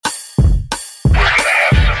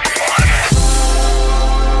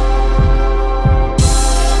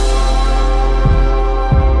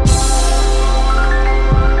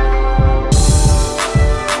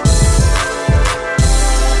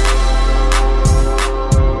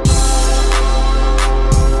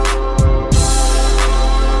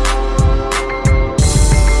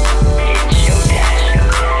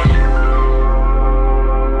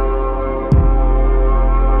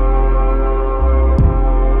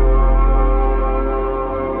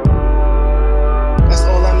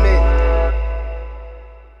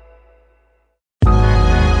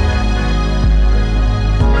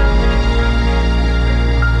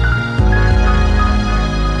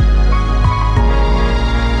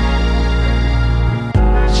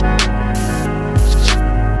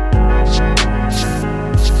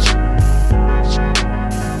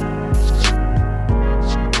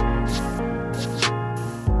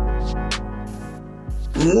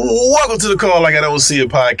Welcome to the Call Like I Don't See It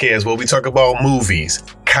podcast, where we talk about movies,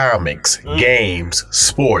 comics, games,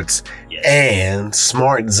 sports, and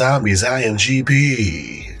smart zombies. I am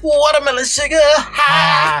GP. Watermelon sugar,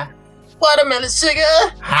 ha! Watermelon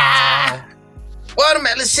sugar, ha!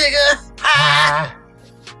 Watermelon sugar, ha!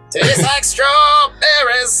 Tastes like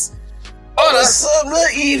strawberries on a summer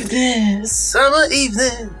evening.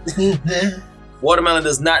 Watermelon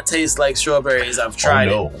does not taste like strawberries. I've tried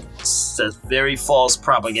it. That's very false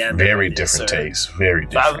propaganda. Very different taste. Very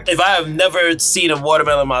different. If I have never seen a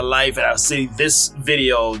watermelon in my life and I see this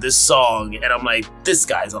video, this song, and I'm like, this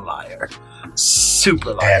guy's a liar.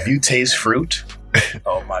 Super liar. Have you tasted fruit?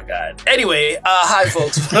 Oh my God. Anyway, hi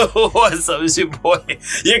folks. What's up? It's your boy,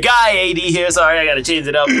 your guy AD here. Sorry, I gotta change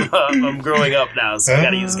it up. I'm growing up now, so I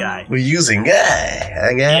gotta use guy. We're using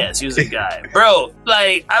guy. Yes, using guy. Bro,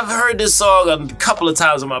 like, I've heard this song a couple of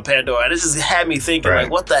times on my Pandora, and it just had me thinking,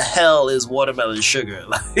 like, what the hell is watermelon sugar?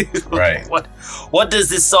 Like, right. What does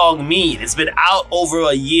this song mean? It's been out over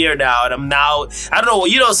a year now, and I don't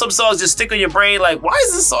know, some songs just stick on your brain, like, why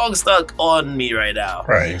is this song stuck on me right now?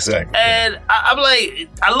 Right, exactly. And I'm like,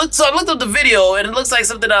 I looked up the video, and it looks like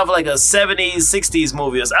something out of like a 70s, 60s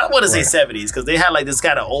movie. I want to say 70s, because they had like this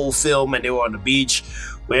kind of old film, and they were on the beach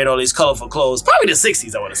wearing all these colorful clothes. Probably the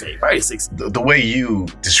 60s, I want to say. Probably the 60s. The way you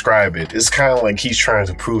describe it, it's kind of like he's trying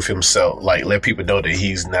to prove himself, like let people know that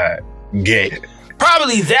he's not gay.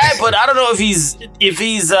 Probably that, but I don't know if he's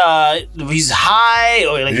high,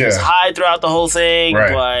 or like he's high throughout the whole thing.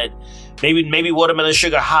 Right. But maybe watermelon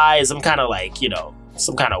sugar high is some kind of like,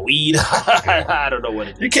 some kind of weed. I don't know what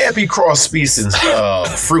it is. You can't be cross-species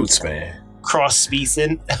fruits, man.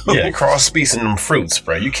 Cross-species? Yeah, cross-species them fruits,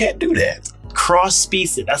 bro. You can't do that.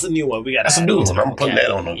 Cross-species. That's a new one. That's a new one. I'm putting that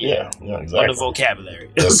on. Yeah, exactly. On the vocabulary.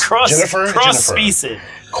 Cross-species.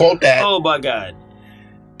 Quote that. Oh my God.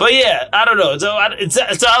 But yeah, I don't know. So I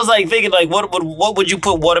was like thinking, like, what would you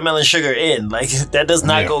put watermelon sugar in? Like, that does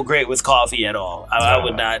not go great with coffee at all. I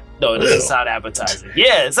would not. No, it doesn't sound appetizing.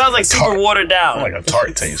 Yeah, it sounds like super watered down. Like a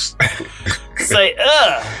tart taste. It's like,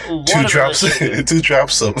 two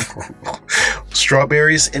drops of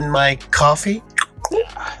strawberries in my coffee.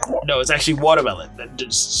 No, it's actually watermelon.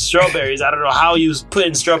 Strawberries. I don't know how you put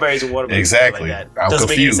in strawberries and watermelon. Exactly. Like I'm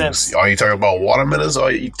confused. Are you talking about watermelons or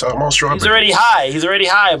are you talking about strawberries? He's already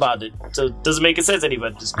high about it. So it doesn't make sense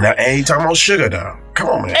anybody. Now, and you talking about sugar now. Come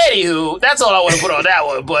on, man. Anywho, that's all I want to put on that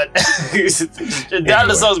one. But none of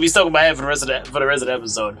the songs be stuck in my head for the rest of the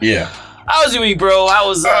episode. Yeah. How was your week, bro?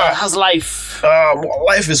 How's life?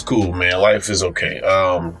 Life is cool, man. Life is okay.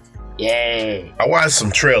 Yay. I watched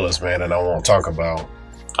some trailers, man, and I want to talk about.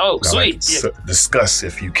 Oh, sweet. Discuss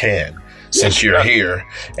if you can, since you're here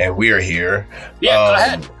and we're here. Yeah, go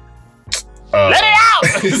ahead. Let it out!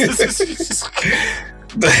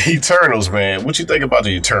 The Eternals, man. What you think about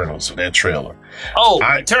the Eternals, that trailer?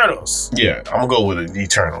 Eternals. Yeah, I'm going to go with the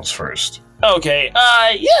Eternals first. Okay.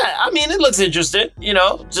 I mean, it looks interesting,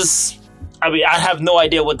 I have no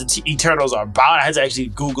idea what the Eternals are about. I had to actually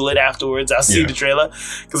Google it afterwards. I see the trailer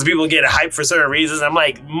because people get hyped for certain reasons. I'm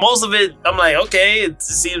like, most of it, I'm like, okay, it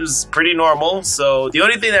seems pretty normal. So the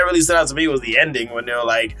only thing that really stood out to me was the ending when they were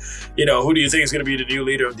like, who do you think is going to be the new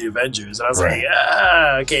leader of the Avengers? And I was like,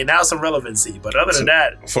 okay, now some relevancy. But other than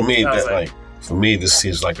that, for me, this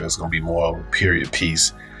seems like it's going to be more of a period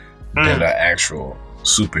piece than an actual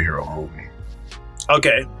superhero movie.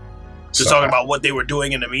 Okay. Just talking about what they were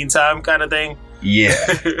doing in the meantime kind of thing? Yeah.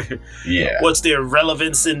 Yeah. What's their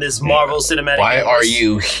relevance in this Marvel Cinematic Why universe? Are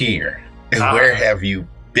you here? And where have you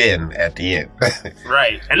been at the end?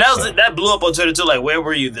 Right. And that blew up on Twitter too, like, where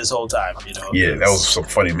were you this whole time? Yeah, that was some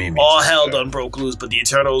funny memes. All hell done broke loose, but the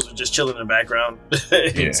Eternals were just chilling in the background.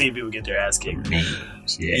 Seeing people get their ass kicked.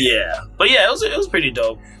 Memes, yeah. But yeah, it was pretty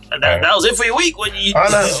dope. And that was it for your week. When you I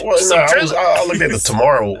looked at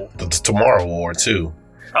the Tomorrow War too.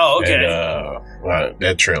 Oh, okay. And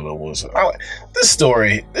that trailer was this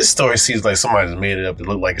story seems like somebody's made it up to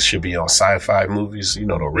look like it should be on sci-fi movies. The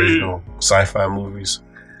original sci-fi movies.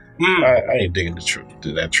 I ain't digging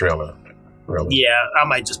that trailer. Really. Yeah, I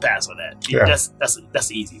might just pass on that. Yeah. That's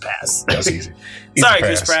an easy pass. That's easy. Sorry,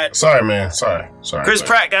 Chris Pratt. Sorry, man. Sorry. Chris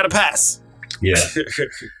Pratt got a pass. Yeah.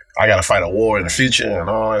 I gotta fight a war in the future and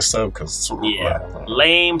all that stuff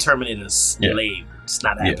lame Terminators. Yeah. Lame. It's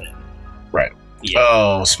not happening. Right.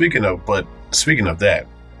 Yeah. Speaking of that,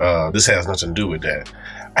 this has nothing to do with that.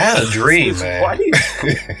 I had a dream, man. Speaking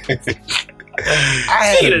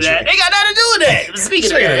of that, ain't got nothing to do with that.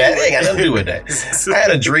 Speaking of that, ain't got nothing to do with that. I had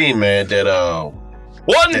a dream, man, that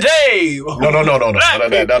one day. No.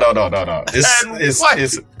 This is.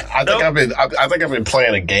 I think I've been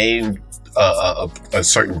playing a game a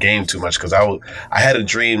certain game too much because I had a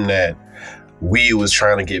dream that we was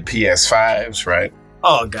trying to get PS5s, right?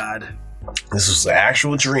 Oh God, this was the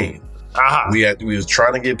actual dream. Uh-huh. We was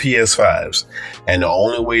trying to get PS5s, and the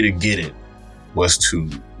only way to get it was to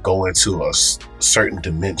go into a certain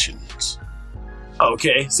dimensions.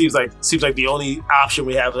 Okay, seems like the only option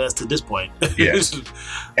we have as to this point. Yes,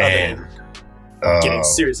 and getting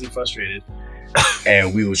seriously frustrated.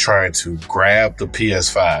 And we were trying to grab the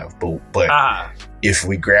PS5, but if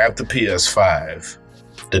we grab the PS5,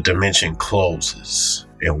 the dimension closes,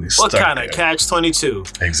 and we stuck. What kind of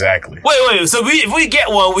catch-22? Exactly. Wait. So if we get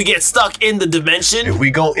one, we get stuck in the dimension. If we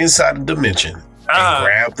go inside the dimension and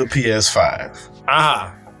grab the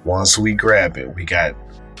PS5, once we grab it, we got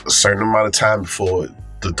a certain amount of time before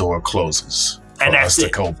the door closes. And that's us to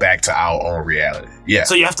go back to our own reality. Yeah.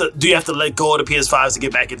 So do you have to let go of the PS5s to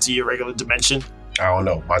get back into your regular dimension? I don't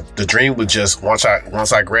know. The dream was just once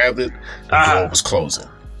I grabbed it, the door was closing.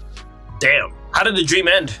 Damn. How did the dream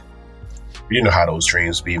end? You know how those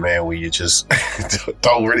dreams be, man, where you just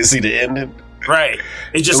don't really see the ending. Right.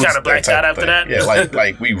 It just kind of blacked out after that. Yeah,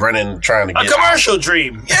 like we running trying to get a commercial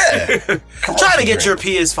dream. Yeah. Trying to get your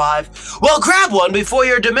PS5. Well, grab one before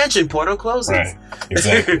your dimension portal closes. Right.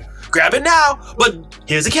 Exactly. Grab it now, but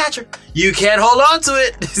here's a catcher. You can't hold on to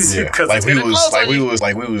it. Yeah. Like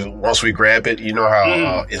we was once we grab it, you know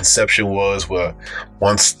how Inception was, where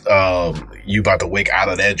once you about to wake out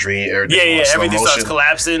of that dream, everything starts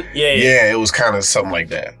collapsing. Yeah, it was kind of something like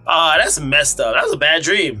that. That's messed up. That was a bad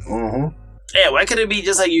dream. Mm-hmm. Yeah, why couldn't it be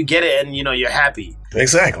just like you get it and you're happy?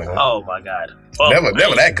 Exactly. Oh my God. Never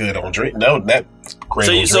that good on dream. No, that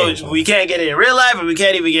great. So we can't get it in real life, and we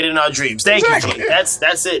can't even get it in our dreams. Thank you, G.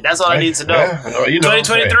 That's it. That's all I need to know. Yeah,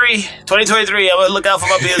 2023. I'm gonna look out for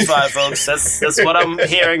my PS5, folks. That's what I'm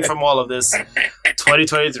hearing from all of this.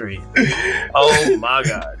 2023. Oh my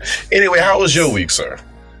God. Anyway, how was your week, sir?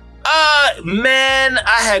 Man,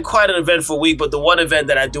 I had quite an eventful week, but the one event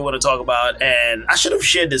that I do want to talk about, and I should have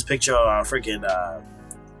shared this picture on our freaking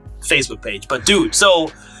Facebook page, but dude, so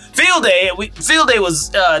Field Day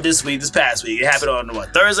was this past week. It happened on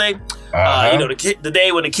Thursday. The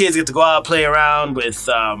day when the kids get to go out, play around with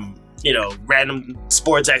random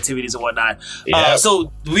sports activities and whatnot. Yeah.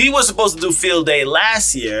 So we were supposed to do Field Day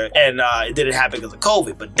last year, and it didn't happen because of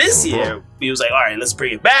COVID. But this year, we was like, all right, let's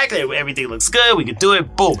bring it back. Everything looks good. We can do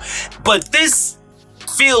it. Boom. But this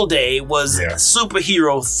Field Day was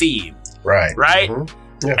superhero themed. Right.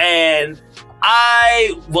 Mm-hmm. Yeah. And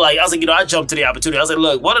I was like, I jumped to the opportunity. I was like,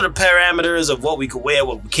 look, what are the parameters of what we could wear,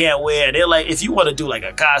 what we can't wear? And they're like, if you want to do like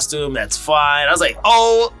a costume, that's fine. I was like,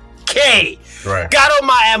 okay. Right. Got on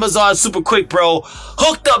my Amazon super quick, bro.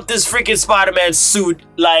 Hooked up this freaking Spider-Man suit,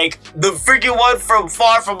 like the freaking one from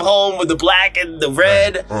Far From Home with the black and the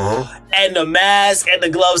red, and the mask and the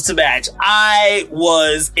gloves to match. I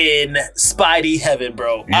was in Spidey heaven,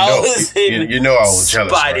 bro. I was jealous.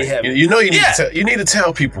 Spidey heaven. You need to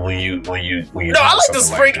tell people when you. No, I like the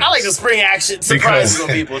spring. I like the spring action surprises on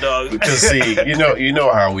people, dog. Because see, you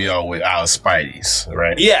know how we are with our Spideys,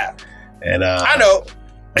 right? Yeah. And I know.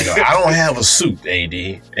 I don't have a suit, AD.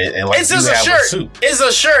 And like it's just a shirt. It's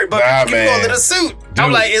a shirt, but you call it a suit. Dude,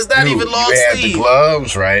 I'm like, it's not even long sleeve. You had the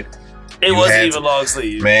gloves, right? It wasn't even long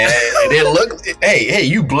sleeve. Man, it looked. Hey,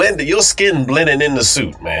 you blended. Your skin blending in the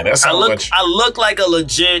suit, man. That's how much. I look like a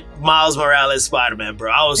legit Miles Morales Spider-Man, bro.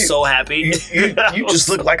 I was so happy. You just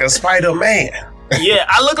look like a Spider-Man. Yeah,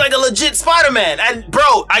 I look like a legit Spider-Man, and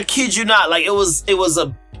bro, I kid you not. Like it was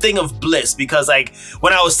a thing of bliss because like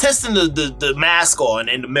when I was testing the mask on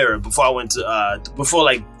in the mirror before I went to before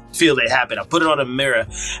like Field Day happened, I put it on the mirror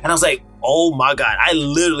and I was like, oh my God, I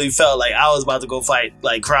literally felt like I was about to go fight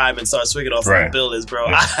like crime and start swinging off the buildings, bro.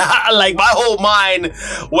 Yeah. Like my whole mind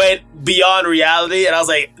went beyond reality and I was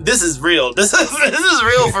like, this is real. This is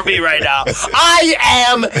real for me right now. I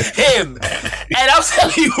am him. And I'm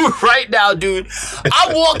telling you right now, dude,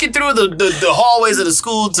 I'm walking through the hallways of the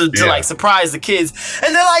school to like surprise the kids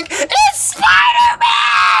and they're like, it's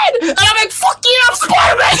Spider-Man! And I'm like, fuck yeah, I'm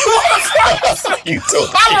Spider-Man!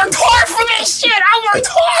 I worked hard for this shit! I worked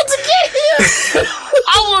hard to get here!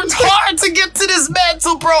 I worked hard to get to this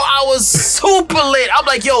mantle, bro. I was super lit. I'm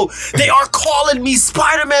like, yo, they are calling me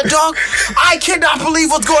Spider-Man, dog. I cannot believe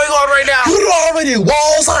what's going on right now. You know how many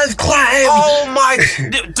walls I've climbed? Oh my,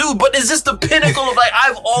 dude, but it's just the pinnacle of like,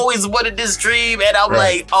 I've always wanted this dream, and I'm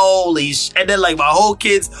like, holy sh. And then like my whole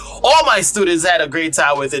kids, all my students had a great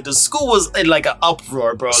time with it. The school was in like an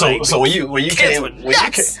uproar, bro. So, like, so when you came in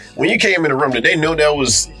the room, did they know that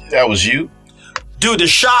was you? Dude, the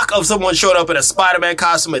shock of someone showing up in a Spider-Man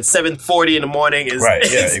costume at 7:40 in the morning is right.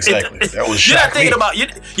 Yeah, exactly. That was you're not thinking about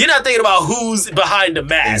you're not thinking about who's behind the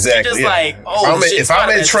mask. Exactly. You're just like, if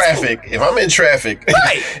I'm in traffic,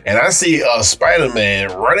 right, and I see a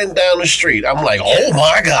Spider-Man running down the street, I'm like, oh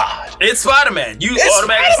my god, it's Spider-Man.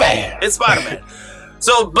 It's Spider-Man.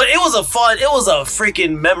 So, but it was a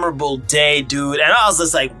freaking memorable day, dude. And I was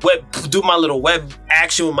just like, do my little web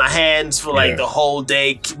action with my hands for like the whole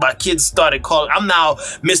day. My kids started calling. I'm now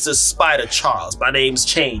Mr. Spider Charles. My name's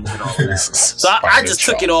changed and all that. So I just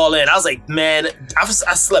took it all in. I was like, man, I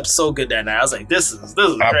slept so good that night. I was like, this is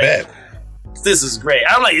great. I bet. This is great.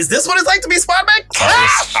 I'm like, is this what it's like to be Spider-Man?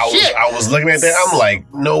 I was looking at that. I'm like,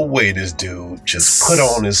 no way this dude just put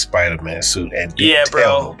on his Spider-Man suit and didn't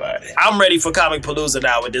tell nobody. I'm ready for Comic Palooza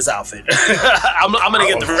now with this outfit. I'm going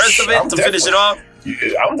to get the rest of it to finish it off.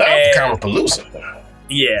 I'm down for Comic Palooza.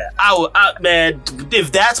 Yeah, man,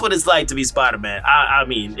 if that's what it's like to be Spider-Man, I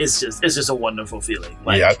mean, it's just a wonderful feeling.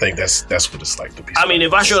 Like, yeah, I think that's what it's like to be Spider-Man. I mean,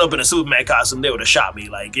 if I showed up in a Superman costume, they would have shot me.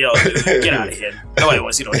 Like, yo, dude, get out of here. Nobody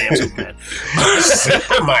wants to see no damn Superman.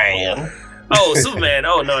 Superman. Oh, Superman.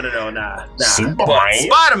 Oh, no, nah. Superman. But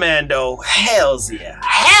Spider-Man, though, hells yeah.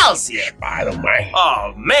 Spider-Man.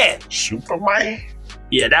 Oh, man. Superman.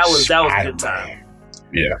 Yeah, that was a good time.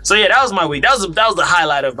 Yeah. So yeah, that was my week. That was the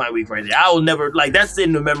highlight of my week right there. I will never that's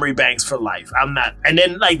in the memory banks for life. I'm not. And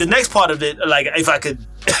then like the next part of it, like if I could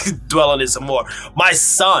dwell on it some more, my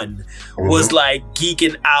son was like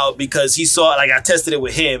geeking out because he saw I tested it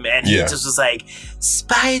with him and he just was like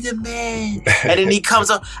Spider-Man, and then he comes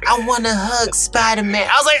up, I want to hug Spider-Man.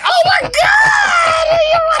 I was like, oh my god,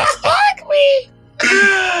 you want to hug me?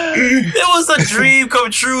 It was a dream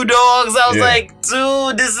come true, dogs. I was like,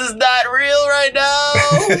 dude, this is not real right now.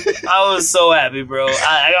 I was so happy, bro.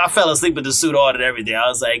 I fell asleep with the suit on and everything. I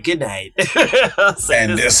was like, good night.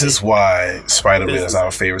 And this is why Spider-Man is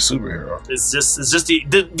our favorite superhero. It's just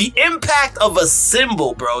the impact of a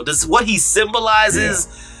symbol, bro. This what he symbolizes,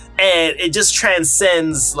 and it just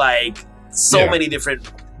transcends like so many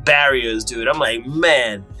different barriers, dude. I'm like,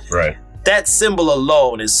 man. Right. That symbol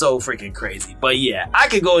alone is so freaking crazy. But yeah, I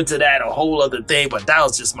could go into that a whole other thing, but that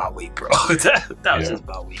was just my week, bro. that was just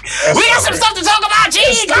my week. We got some stuff to talk about, G!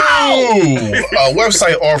 A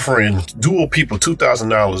website offering dual people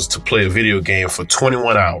 $2,000 to play a video game for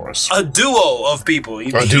 21 hours. A duo of people.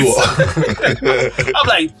 A duo. I'm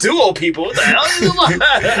like, duo people? What the hell?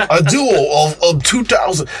 A duo of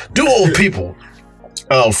 2,000. Duo of people.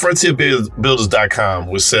 FrontierBuilders.com,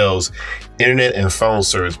 which sells internet and phone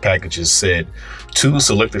service packages, said 2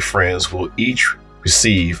 selected friends will each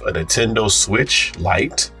receive a Nintendo Switch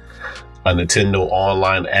Lite, a Nintendo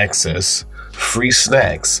Online Access, free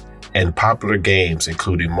snacks, and popular games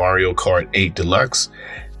including Mario Kart 8 Deluxe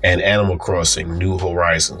and Animal Crossing New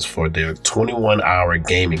Horizons for their 21-hour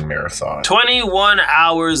gaming marathon. 21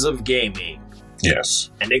 hours of gaming. Yes.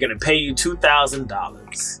 And they're going to pay you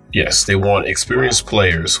 $2,000. Yes, they want experienced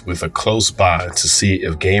players with a close bond to see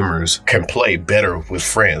if gamers can play better with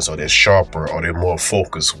friends, or they're sharper, or they're more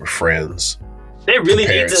focused with friends. They really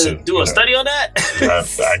need to do a study on that?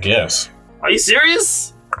 I guess. Are you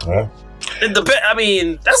serious? Yeah. I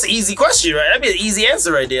mean, that's an easy question, right? That'd be an easy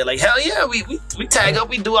answer right there. Like, hell yeah, we tag up,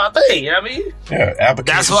 we do our thing, you know what I mean? Yeah,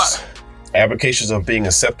 applications are being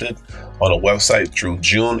accepted on a website through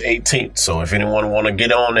June 18th. So if anyone want to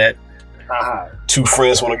get on that, 2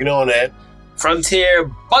 friends want to get on that. Frontier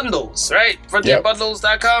Bundles, right?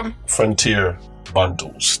 FrontierBundles.com?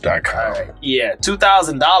 FrontierBundles.com. Right. Yeah,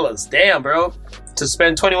 $2,000. Damn, bro. To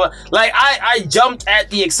spend 21. Like, I jumped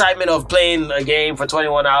at the excitement of playing a game for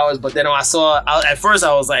 21 hours, but then at first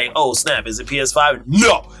I was like, oh snap, is it PS5?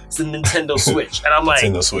 No, it's a Nintendo Switch. And I'm like,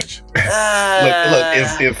 Nintendo Switch. Look,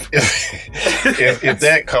 if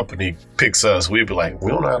that company picks us, we'd be like,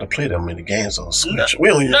 we don't know how to play that many games on Switch. We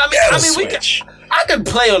don't even have a Switch. I can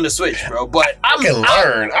play on the Switch, bro, but I can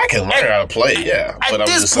learn how to play, At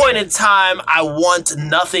this point in time, I want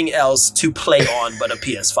nothing else to play on but a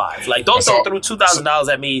PS5. Like, don't throw $2,000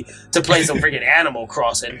 at me to play some freaking Animal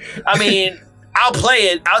Crossing. I mean, I'll play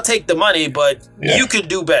it. I'll take the money, but you could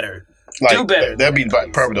do better. Do better. That'd be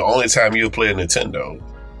probably the only time you'll play a Nintendo.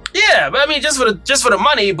 Yeah, but I mean, just for the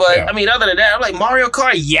money. But I mean, other than that, I'm like Mario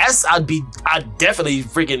Kart. Yes, I'd definitely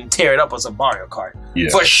freaking tear it up on some Mario Kart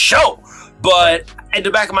for sure. But in the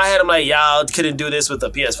back of my head, I'm like, y'all couldn't do this with a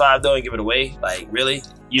PS5 though and give it away. Like, really?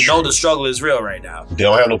 You know the struggle is real right now. They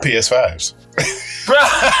don't have no PS5s.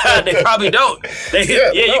 They probably don't.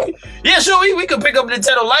 Sure. We could pick up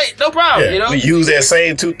Nintendo Lite, no problem. You know, we use that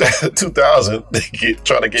same 2,000 to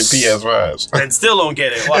try to get PS5s, and still don't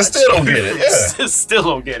get it. Watch. And still don't get it. Yeah, still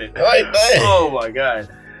don't get it. Like, dang. Oh my god.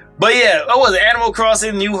 But yeah, what was it? Animal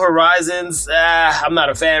Crossing, New Horizons. I'm not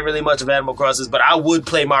a fan really much of Animal Crossing, but I would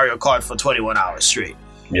play Mario Kart for 21 hours straight.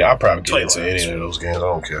 Yeah, I'll probably get into any of those games. I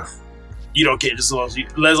don't care. You don't care, just as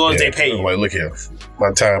long as they pay you. Like, look here,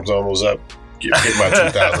 my time's almost up. Get my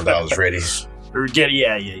 $2,000 ready.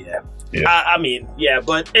 Yeah. I mean, yeah,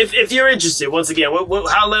 but if you're interested, once again,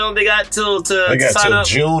 how long they got till they got sign till up?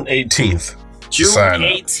 June 18th. June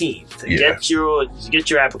 18th. Yeah. Get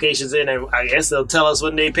your applications in, and I guess they'll tell us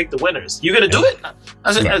when they pick the winners. You gonna do it?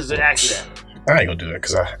 I should ask you that. I ain't gonna do that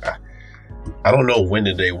because I don't know when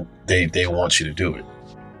they want you to do it.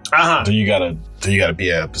 Do you gotta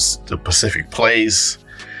be at the Pacific Place?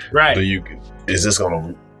 Right. Is this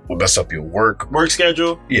gonna mess up your work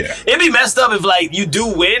schedule? Yeah. It'd be messed up if like you do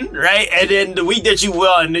win, right? And then the week that you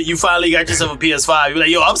won, you finally got yourself a PS5. You're like,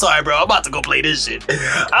 yo, I'm sorry, bro. I'm about to go play this shit.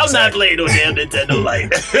 I'm not playing no damn Nintendo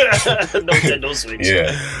no Nintendo Switch.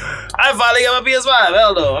 Yeah. I finally got my PS5.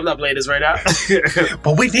 Hell no, I'm not playing this right now.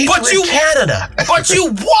 But we need you in Canada. But you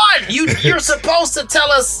won. You're supposed to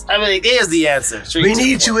tell us. I mean, here's the answer. We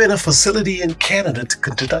need you in a facility in Canada to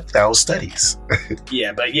conduct our studies.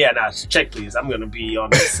 Check please. I'm gonna be on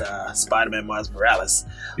this Spider-Man Miles Morales.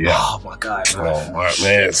 Yeah. Oh my god. Oh my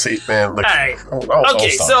man. See, man. Look, all right. Okay.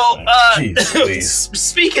 So, Jeez,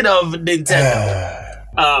 speaking of Nintendo.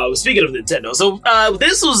 So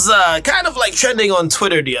this was kind of like trending on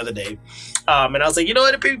Twitter the other day, and I was like, you know,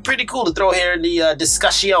 it'd be pretty cool to throw here in the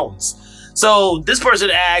discussions. So this person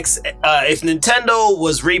asks if Nintendo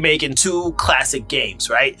was remaking 2 classic games,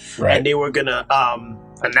 right? And they were gonna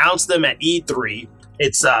announce them at E3.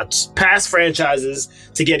 It's past franchises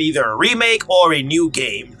to get either a remake or a new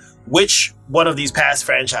game. Which one of these past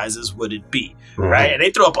franchises would it be, right? And they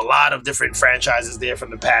threw up a lot of different franchises there from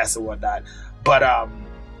the past and whatnot. But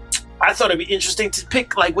I thought it'd be interesting to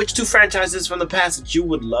pick like which 2 franchises from the past that you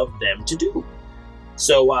would love them to do.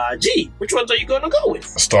 So, G, which ones are you going to go with?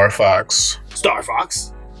 Star Fox.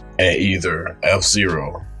 And either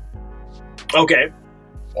F-Zero. Okay.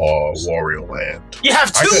 Or Wario Land. You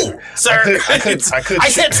have 2, sir. I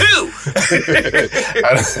said 2.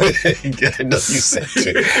 I know you said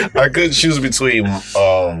 2. I could choose between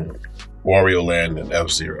Wario Land and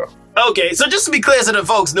F-Zero. Okay, so just to be clear so the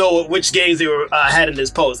folks know which games they were had in this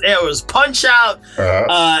post. It was Punch-Out,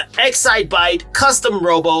 Excitebike, Custom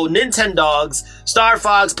Robo, Nintendogs, Star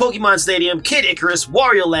Fox, Pokemon Stadium, Kid Icarus,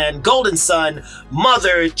 Wario Land, Golden Sun,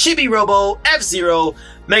 Mother, Chibi Robo, F-Zero,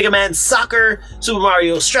 Mega Man Soccer, Super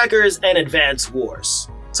Mario Strikers, and Advance Wars.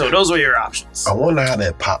 So those were your options. I wonder how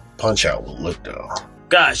that Punch-Out would look though.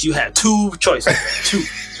 Gosh, you had 2 choices. 2.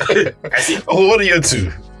 That's it. What are your 2?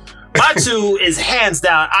 My 2 is hands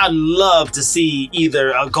down. I'd love to see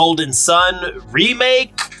either a Golden Sun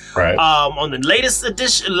remake, right, on the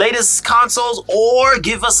latest consoles, or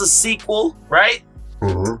give us a sequel, right,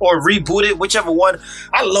 or reboot it, whichever one.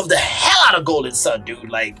 I love the hell out of Golden Sun, dude.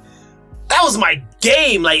 Like that was my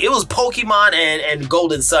game. Like it was Pokemon and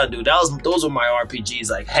Golden Sun, dude. Those were my RPGs,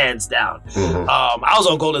 like hands down. I was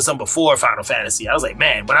on Golden Sun before Final Fantasy. I was like,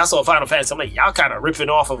 man, when I saw Final Fantasy, I'm like, y'all kind of ripping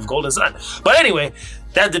off of Golden Sun. But anyway,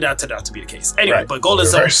 that did not turn out to be the case. Anyway, but Golden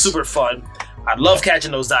Sun was super fun. I love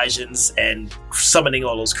catching those Daijins and summoning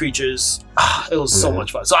all those creatures. It was so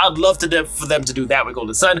much fun. So I'd love for them to do that with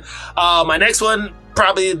Golden Sun. My next one,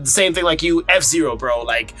 probably the same thing like you, F-Zero, bro.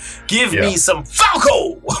 Like, give me some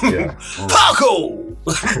Falco! Falco!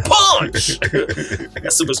 Punch!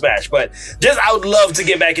 That's Super Smash. But I would love to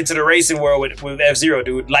get back into the racing world with F-Zero,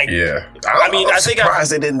 dude. Like, I'm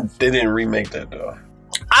surprised they didn't remake that though.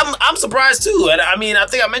 I'm surprised too, and I mean, I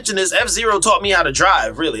think I mentioned this. F-Zero taught me how to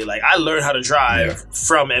drive. Really, like I learned how to drive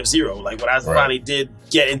from F-Zero. Like when I finally did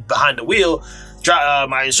get in behind the wheel,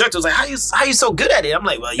 my instructor was like, "How you so good at it?" I'm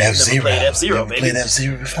like, "Well, you never played F-Zero, baby. Played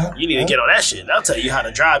F-Zero before? You need to get on that shit. I'll tell you how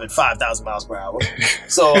to drive at 5,000 miles per hour."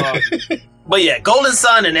 So, but yeah, Golden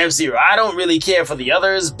Sun and F-Zero. I don't really care for the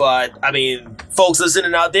others, but I mean, folks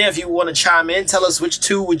listening out there, if you want to chime in, tell us which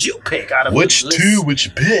 2 would you pick out of which 2 would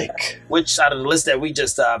you pick? Which out of the list that we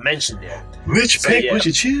just mentioned there? Which pick would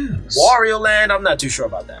you choose? Wario Land. I'm not too sure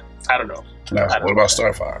about that. I don't know. What about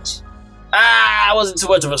Star Fox? I wasn't too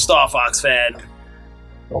much of a Star Fox fan.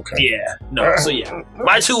 Okay. Yeah. No. So yeah,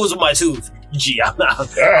 my 2 was my 2. Gee, I'm not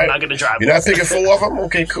gonna drive. You're not picking 4 of them?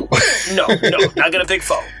 Okay, cool. No, not gonna pick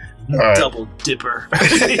 4. Right. Double dipper.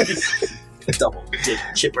 Double dip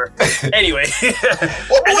chipper. Anyway. Quick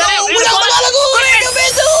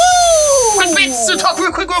bits to talk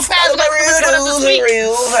real fast.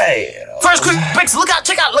 First quick bits. Look out,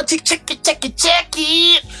 check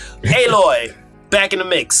it. Aloy, back in the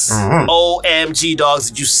mix. OMG, dogs.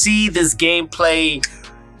 Did you see this gameplay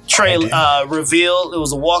trailer reveal. It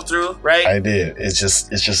was a walkthrough, right? I did. It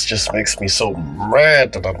just makes me so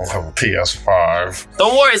mad that I don't have a PS5.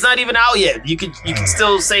 Don't worry, it's not even out yet. You can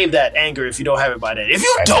still save that anger if you don't have it by then. If we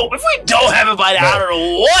don't have it by then, I don't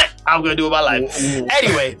know what I'm gonna do with my life.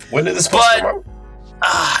 Anyway, when did this supposed to come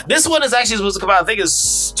out? This one is actually supposed to come out. I think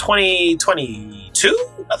it's 2022.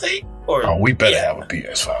 I think. Or we better have a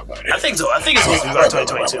PS5 by then. I think so. I think it's supposed to be about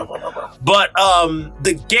 2022. But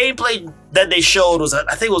the gameplay that they showed was, I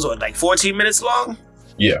think it was like 14 minutes long.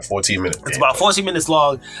 Yeah, 14 minutes. It's about 14 minutes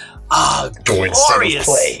long.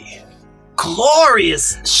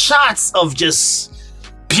 Glorious shots of just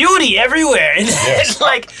beauty everywhere. And yes.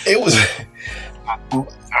 Like it was.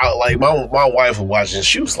 Like my wife was watching,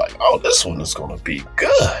 she was like, "Oh, this one is gonna be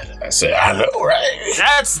good." I said, "I know, right?"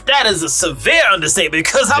 That is a severe understatement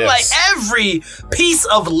because I'm like, every piece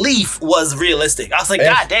of leaf was realistic. I was like,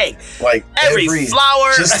 God dang! Like every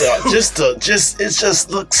flower, it just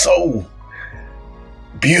looks so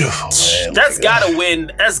beautiful, man. That's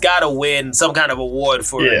gotta win some kind of award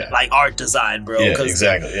for like art design, bro. Yeah,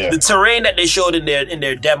 exactly. Yeah. The terrain that they showed in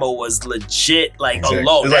their demo was legit, like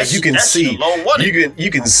alone. It's like you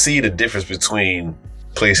can see the difference between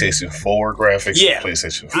PlayStation 4 graphics and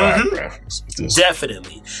PlayStation 5 graphics.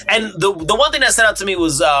 Definitely. And the one thing that stood out to me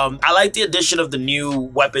was I like the addition of the new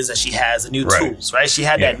weapons that she has, the new tools, right? She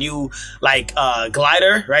had that new like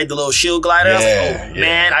glider, right? The little shield glider. I was like,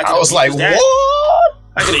 man, I was like, what?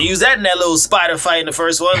 I could have used that in that little spider fight in the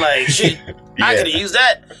first one. Like, shit, I could have used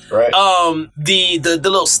that. Right. The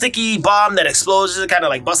little sticky bomb that explodes, just kind of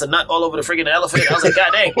like bust a nut all over the freaking elephant. I was like,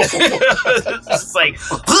 God dang. It's like, I was like,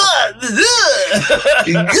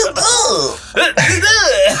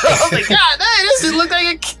 God dang, this just looked like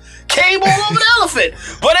a came all over the elephant.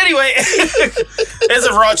 But anyway, it's a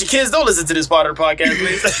raunchy kids. Don't listen to this part of the podcast,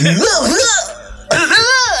 please.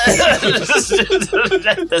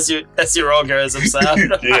 that's your orgasm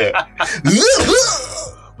sound. Yeah.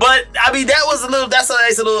 But I mean, that's a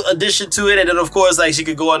nice little addition to it. And then of course, like she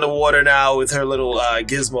could go underwater now with her little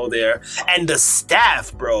gizmo there. And the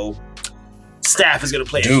staff, bro. Staff is gonna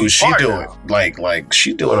play. Dude, she doing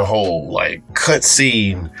she doing a whole like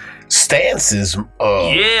cutscene stances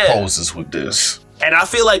poses with this. And I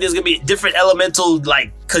feel like there's gonna be different elemental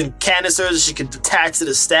like canisters that she could attach to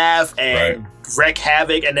the staff and wreak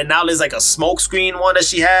havoc. And then now there's like a smoke screen one that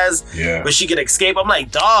she has where she can escape. I'm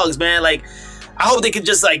like, dogs, man. Like, I hope they could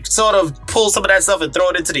just like sort of pull some of that stuff and throw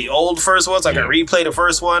it into the old first one so I can replay the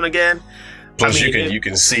first one again. Plus, you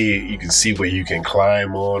can see where you can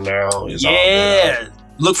climb on now.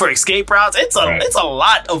 Look for escape routes. It's a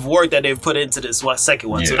lot of work that they've put into this second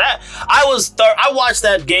one. So that I watched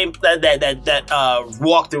that game that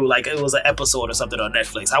walkthrough like it was an episode or something on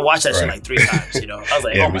Netflix. I watched that shit like 3 times. You know, I was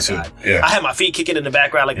like, oh my god. Yeah. I had my feet kicking in the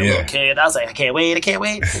background like a little kid. I was like, I can't wait.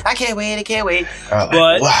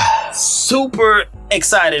 But super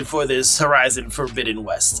excited for this Horizon Forbidden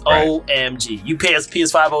West. OMG. You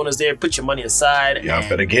PS5 owners there, put your money aside. Yeah, I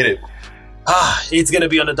better get it. It's gonna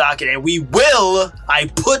be on the docket, and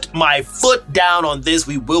I put my foot down on this.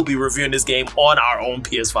 We will be reviewing this game on our own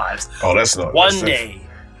PS5s. Oh, that's not one day.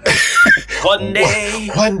 One day,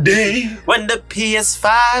 when the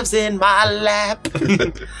PS5's in my lap,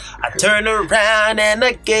 I turn around and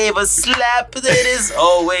I gave a slap that is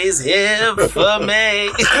always here for me.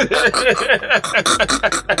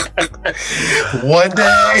 One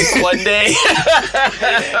day,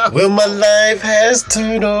 when my life has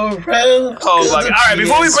turned around. Oh my god! All right,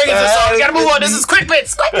 before we break into the song, we gotta move on. This is Quick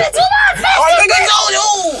Bits. Quick Bits,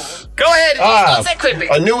 go ahead.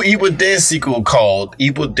 A new Evil Dead sequel called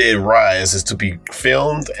Evil Dead Rise is to be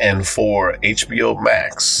filmed and for HBO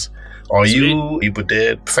Max. Are you Evil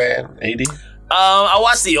Dead fan, AD? I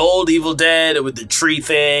watched the old Evil Dead with the tree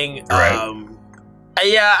thing. Right. I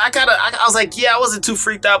was like, I wasn't too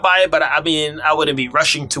freaked out by it, but I mean, I wouldn't be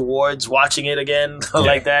rushing towards watching it again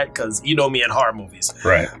like that because you know me in horror movies.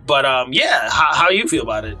 Right. But how you feel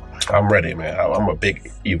about it? I'm ready, man. I'm a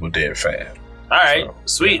big Evil Dead fan. All right,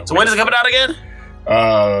 sweet. So when is it coming out again?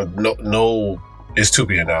 No, it's to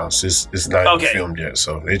be announced. It's not even filmed yet,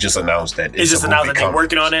 so they just announced that. It's just announced that they're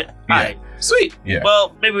working on it. Yeah. All right, sweet. Yeah.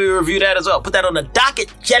 Well, maybe we review that as well. Put that on the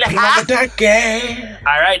docket, Jelly. On the docket.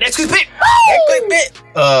 All right, next quick bit.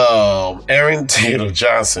 Aaron Taylor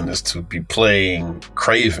Johnson is to be playing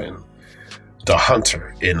Kraven, the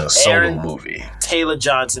Hunter, in a solo movie. Taylor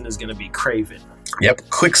Johnson is going to be Kraven. Yep,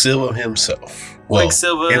 Quicksilver himself. Well,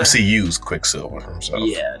 MCU's Quicksilver himself.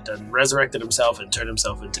 Yeah, done resurrected himself and turned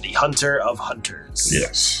himself into the Hunter of Hunters.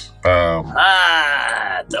 Yes. The fuck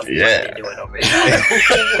are you doing over here?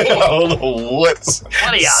 I don't know what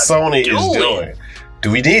are y'all Sony is doing.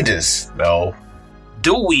 Do we need this? No.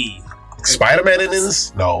 Do we? Spider-Man in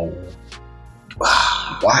this? No.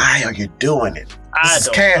 Why are you doing it? I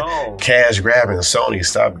don't know. Cash grabbing Sony.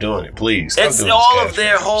 Stop doing it, please. Stop It's doing all this of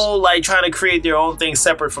their cash whole like trying to create their own thing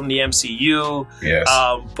separate from the MCU. Yes.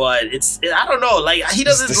 But I don't know. Like he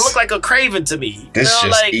doesn't look like a Craven to me. This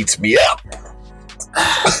just eats me up.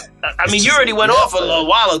 I mean, you already went off a little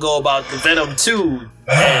while ago about the Venom 2,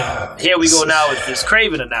 and here we go now with this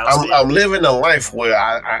Craven announcement. I'm living a life where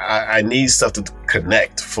I need stuff to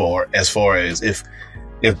connect for, as far as if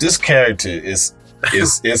this character is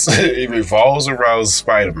it revolves around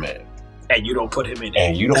Spider-Man, and you don't put him in it.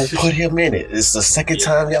 And you don't put him in it. It's the second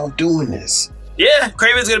time y'all doing this. Yeah,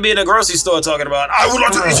 Craven's gonna be in a grocery store talking about, I would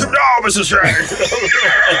like to eat him now, Mr. Strange.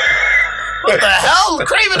 What the hell?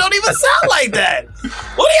 Craven don't even sound like that.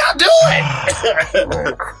 What are y'all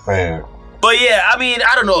doing? Man. But yeah, I mean,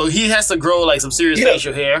 I don't know. He has to grow like some serious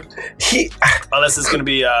facial hair. Unless it's gonna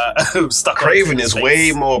be stuck. Craven is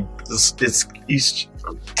way more.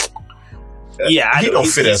 Yeah, he don't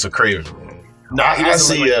fit as a Craven. No, he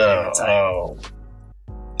doesn't look like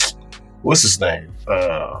what's his name?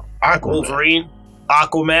 Aquaman. Wolverine,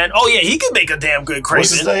 Aquaman. Oh yeah, he could make a damn good Craven.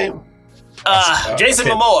 What's his name? Jason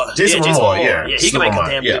Momoa. Jason Momoa. Yeah, he can make a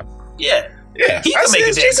damn good. Yeah, he can make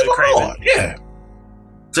a damn good Craven.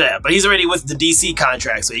 Yeah, but he's already with the DC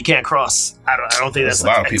contract, so he can't cross. I don't think that's a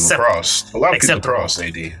lot of people cross. A lot of people cross.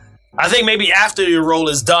 AD. I think maybe after your role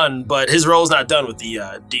is done, but his role's not done with the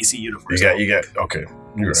DC universe. You got okay.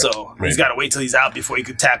 Right. So he's got to wait till he's out before he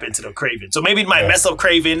could tap into the Craven. So maybe it might mess up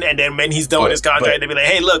Craven, and then when he's done with his contract, they'll be like,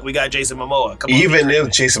 "Hey, look, we got Jason Momoa." Come on, even if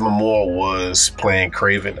Jason Momoa was playing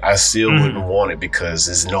Craven, I still wouldn't want it because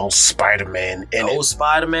there's no Spider-Man in it. No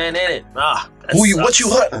Spider-man in it. What you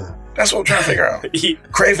hunting? That's what I'm trying to figure out.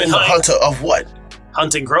 Craven, the hunter of what?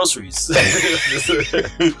 Hunting groceries.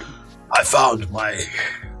 I found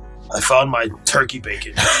my turkey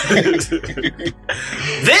bacon.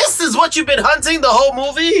 This is what you've been hunting the whole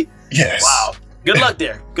movie? Yes. Wow. Good luck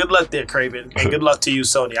there. Good luck there, Craven. And good luck to you,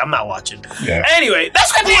 Sony. I'm not watching. Yeah. Anyway,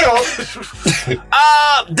 that's right.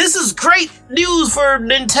 This is great news for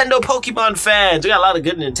Nintendo Pokemon fans. We got a lot of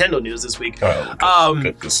good Nintendo news this week.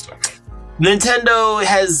 Good stuff. Nintendo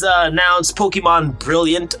has announced Pokemon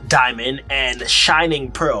Brilliant Diamond and Shining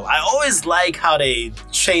Pearl. I always like how they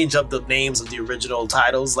change up the names of the original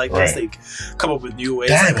titles like this. They come up with new ways.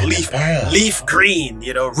 Diamond, like Leaf Green,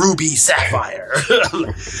 Ruby Sapphire.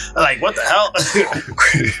 Like, what the hell?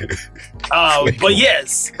 But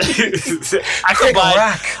yes.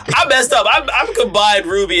 I messed up. I combined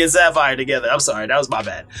Ruby and Sapphire together. I'm sorry. That was my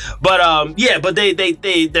bad. But but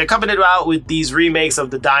they're coming out with these remakes of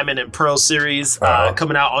the Diamond and Pearl series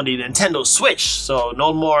coming out on the Nintendo Switch, so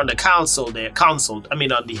no more on the console. On the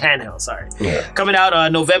handheld. Sorry, coming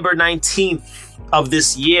out November 19th of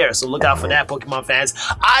this year. So look out for that, Pokemon fans.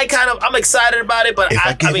 I'm excited about it, but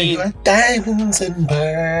I mean, diamonds and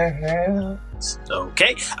pearls.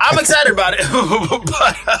 Okay, I'm excited about it,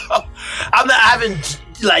 but I haven't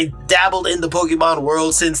dabbled in the Pokemon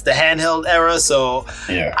world since the handheld era, so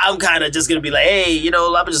I'm kind of just gonna be like, hey,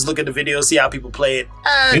 I'm just look at the video, see how people play it.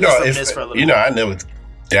 I never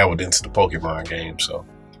dabbled into the Pokemon game, so.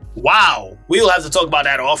 Wow, we'll have to talk about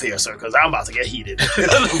that off here, sir, because I'm about to get heated.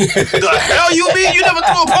 The hell you mean you never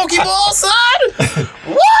threw a Pokeball, son?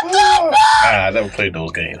 What the? I never played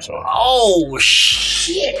those games, so. Oh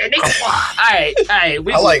shit! All right. I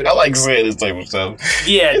like saying this type of stuff.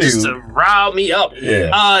 Yeah, just to rile me up.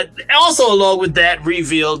 Yeah. Also, along with that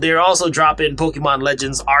reveal, they're also dropping Pokemon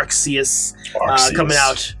Legends Arceus. Coming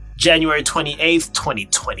out January 28th,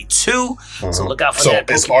 2022. So look out for that.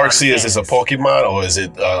 So is Arceus is a Pokemon or is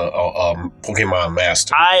it a Pokemon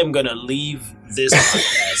Master? I am going to leave this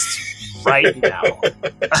podcast right now.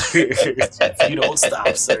 If you don't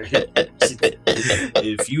stop, sir.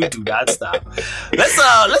 If you do not stop.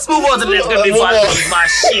 Let's move on to the next. Going to be fun. This is my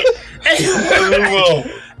shit.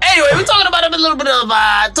 Anyway, we're talking about a little bit of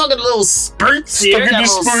talking a little spurts here.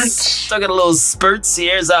 Talking a little spurts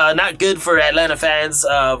here. It's not good for Atlanta fans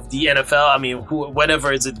of the NFL. I mean,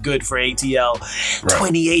 whenever is it good for ATL?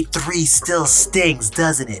 28-3 still stings,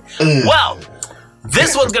 doesn't it? Well,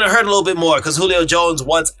 this one's gonna hurt a little bit more because Julio Jones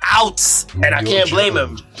wants out, and I can't blame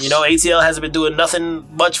him. ATL hasn't been doing nothing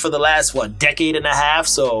much for the last decade and a half,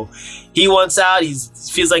 so he wants out. He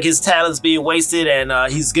feels like his talent's being wasted, and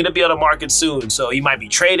he's gonna be on the market soon. So he might be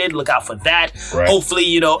traded. Look out for that. Right.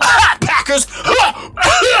 Hopefully, Packers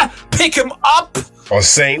pick him up. Or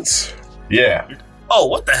Saints. Yeah. Oh,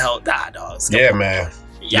 what the hell? Nah, dogs. Yeah, man.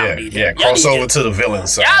 Cross over to the villain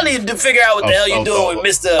side. Y'all need to figure out what the hell you're doing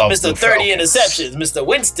with Mr. 30 interceptions, Mr.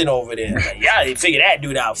 Winston over there. Y'all need to figure that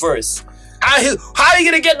dude out first. How are you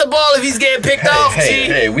gonna get the ball if he's getting picked off?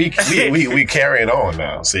 Hey, we carrying on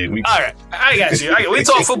now. See, all right, I got you. We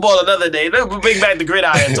talk football another day. Let's bring back the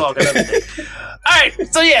gridiron talk another day. All right,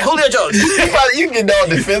 so yeah, Julio Jones. You getting all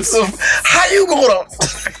defensive. How you gonna?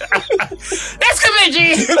 That's good,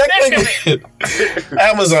 G. That's good.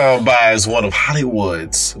 Amazon buys one of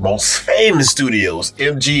Hollywood's most famous studios,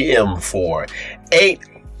 MGM, for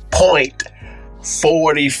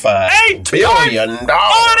 $8.45 billion.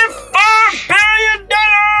 $45 billion.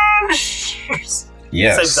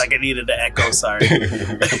 Yes. Seems like I needed the echo. Sorry.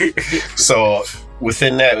 So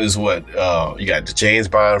within that is what you got the James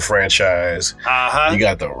Bond franchise. You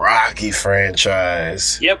got the Rocky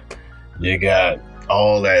franchise. Yep. You got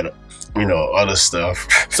all that, other stuff.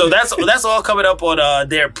 So that's all coming up on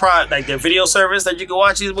their their video service that you can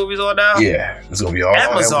watch these movies on now. Yeah, it's gonna be all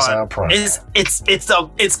Amazon. On Amazon Prime.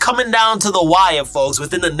 It's coming down to the wire, folks.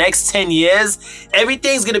 Within the next 10 years,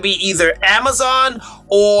 everything's gonna be either Amazon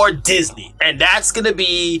or Disney, and that's gonna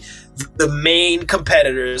be the main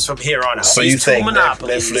competitors from here on out. So you think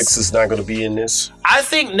Netflix is not going to be in this? I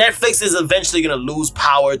think Netflix is eventually going to lose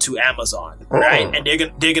power to Amazon, right? And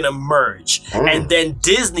they're gonna merge, and then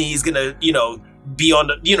Disney is gonna be on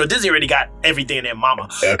the Disney already got everything in their mama,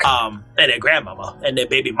 and their grandmama, and their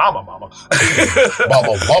baby mama. mama.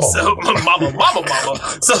 So mama.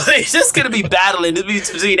 So they're just gonna be battling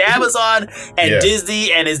between Amazon and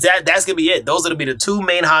Disney, and that's gonna be it. Those are gonna be the two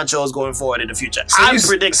main honchos going forward in the future. I'm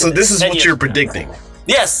predicting. So this is what you're predicting.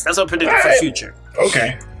 Yes, that's what I'm predicting for the future.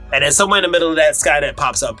 Okay. And then somewhere in the middle of that sky that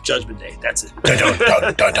pops up Judgment Day. That's it. Dun, dun,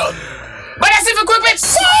 dun, dun, dun. But that's it for Quick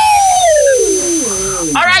Bits.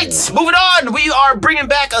 All right, moving on. We are bringing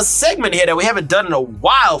back a segment here that we haven't done in a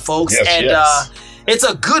while, folks. Yes. It's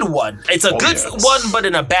a good one. It's a good one, but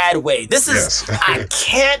in a bad way. This is, I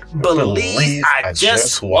can't believe I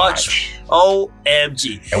just watched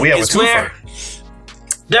OMG. And we have a twofer.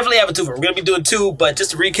 Definitely have a twofer. We're going to be doing two, but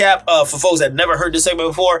just to recap, for folks that never heard this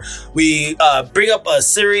segment before, we bring up a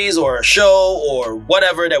series or a show or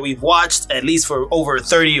whatever that we've watched at least for over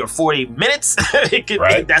 30 or 40 minutes.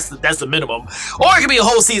 That's the minimum. Or it could be a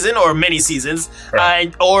whole season or many seasons,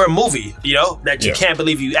 or a movie, that you can't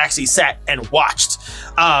believe you actually sat and watched.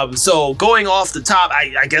 So going off the top,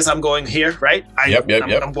 I guess I'm going here, right?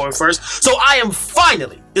 I'm going first. So I am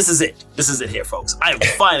finally, this is it here, folks. I am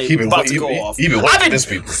finally about to go off. I've been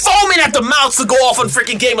foaming at the mouth to go off on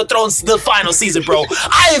freaking Game of Thrones, the final season, bro.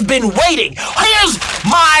 I have been waiting. Here's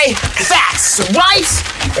my facts right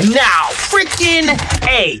now. Freaking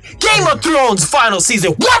Game of Thrones final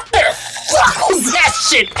season. What the fuck was that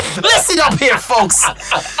shit? Listen up here, folks.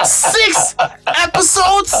 6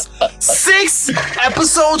 episodes? 6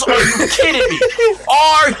 episodes? Are you kidding me?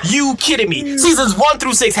 Are you kidding me? Seasons 1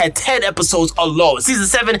 through 6 had 10 episodes alone. Season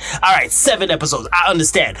 7, all right, 7 episodes. I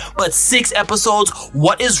understand. But 6 episodes?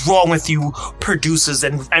 What is wrong with you, producers?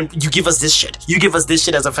 And you give us this shit. You give us this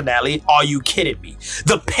shit as a finale? Are you kidding me?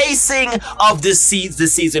 The pacing of this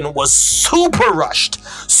season was super rushed.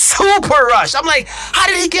 I'm like, how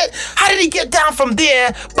did he get down from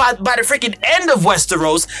there by the freaking end of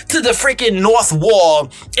Westeros to the freaking North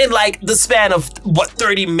Wall in like the span of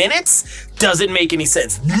 30 minutes? Doesn't make any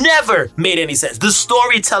sense. Never made any sense. The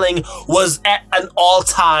storytelling was at an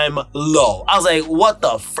all-time low. I was like, what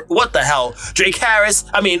the hell? Drake Harris,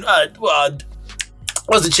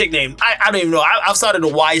 what's the chick name? I don't even know. I've started to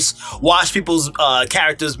wash people's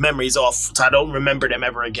characters' memories off, so I don't remember them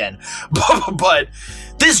ever again. But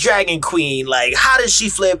this Dragon Queen, like, how does she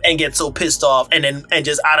flip and get so pissed off and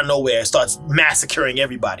just out of nowhere starts massacring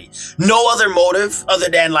everybody? No other motive other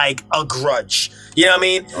than like a grudge. You know what I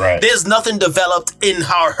mean? Right. There's nothing developed in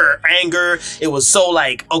her anger. It was so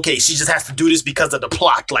like, okay, she just has to do this because of the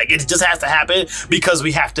plot. Like, it just has to happen because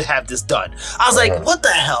we have to have this done. I was like, what the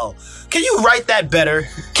hell? Can you write that better?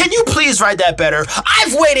 Can you please write that better?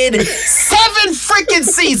 I've waited 7 freaking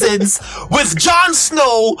seasons with Jon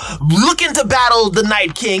Snow looking to battle the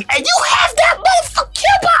Night King, and you have that motherfucker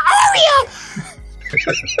killed by Arya.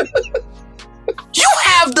 You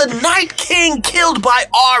have the Night King killed by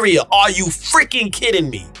Arya. Are you freaking kidding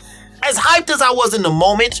me? As hyped as I was in the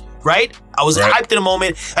moment, right? I was hyped in the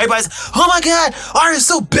moment. Everybody's, oh my God, Arya's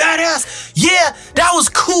so badass. Yeah, that was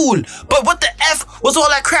cool. But what the F was all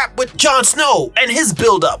that crap with Jon Snow and his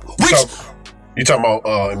build-up? You talking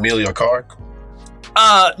about Emilia Clarke?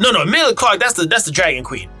 No, Emilia Clarke, that's the Dragon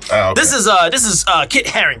Queen. Okay. This is Kit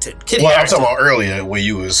Harington. I'm talking about earlier where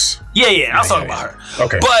you was. Yeah, I was talking about her.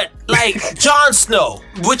 Okay. But like Jon Snow,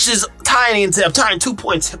 which is I'm tying 2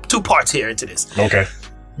 parts here into this. Okay.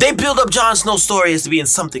 They build up Jon Snow's story as to being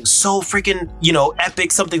something so freaking,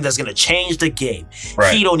 epic, something that's gonna change the game.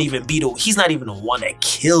 Right. He's not even the one that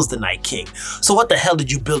kills the Night King. So what the hell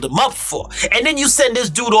did you build him up for? And then you send this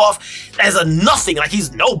dude off as a nothing, like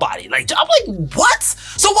he's nobody. Like, I'm like, what?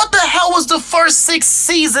 So what the hell was the first 6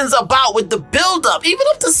 seasons about with the build-up? Even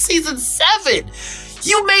up to season 7.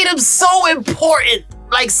 You made him so important,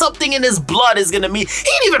 like something in his blood is gonna mean. He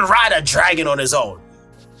didn't even ride a dragon on his own.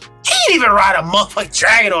 He didn't even ride a motherfucking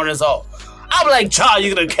dragon on his own. I'm like, Charles,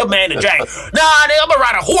 you're gonna command a dragon. Nah, nigga, I'm gonna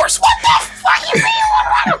ride a horse. What the fuck you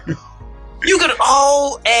mean? You gonna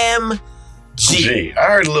OMG. I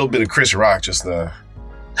heard a little bit of Chris Rock just now.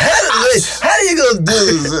 How you gonna do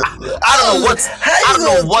this? I don't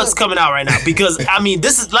know what's coming out right now, because I mean,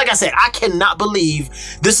 this is, like I said, I cannot believe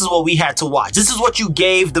this is what we had to watch. This is what you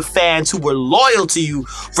gave the fans who were loyal to you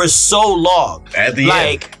for so long. At the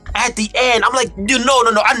end. At the end, I'm like, dude, no.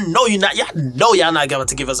 I know you're not. Y'all know y'all not going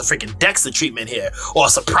to give us a freaking Dexter treatment here or a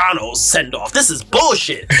Sopranos send off. This is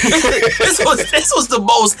bullshit. this was the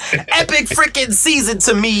most epic freaking season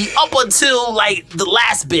to me up until like the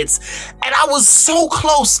last bits, and I was so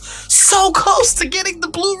close to getting the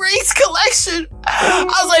Blu-rays collection. I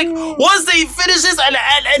was like, once they finish this,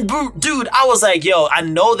 and dude, I was like, yo, I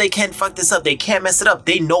know they can't fuck this up. They can't mess it up.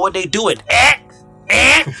 They know what they're doing.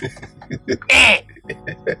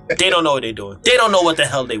 They don't know what they're doing. They don't know what the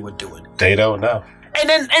hell they were doing. They don't know. And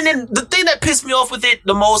then the thing that pissed me off with it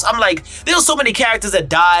the most, I'm like, there were so many characters that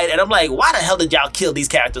died, and I'm like, why the hell did y'all kill these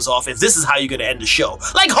characters off if this is how you're gonna end the show?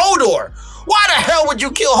 Like Hodor. Why the hell would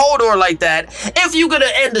you kill Hodor like that if you're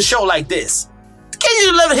gonna end the show like this? Can't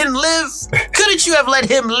you let him live? Couldn't you have let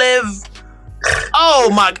him live? Oh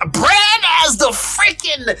my God. Bran as the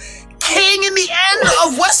freaking king in the end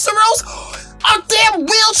of Westeros? A damn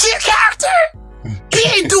wheelchair character? He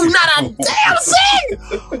ain't do not a damn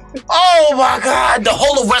thing! Oh my God, the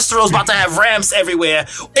whole of Westeros about to have ramps everywhere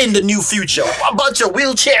in the new future. A bunch of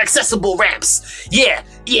wheelchair accessible ramps. Yeah,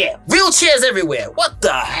 wheelchairs everywhere. What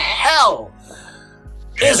the hell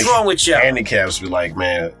is wrong with you? Handicaps be like,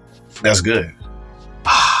 man, that's good.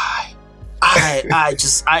 I'm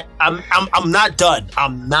not done.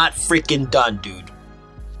 I'm not freaking done, dude.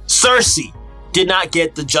 Cersei did not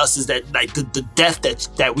get the justice that, like, the death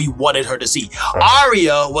that we wanted her to see.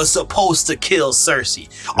 Arya was supposed to kill Cersei.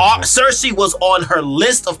 Cersei was on her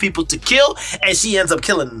list of people to kill, and she ends up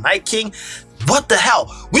killing the Night King. What the hell?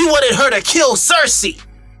 We wanted her to kill Cersei.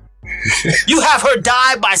 You have her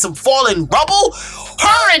die by some fallen rubble?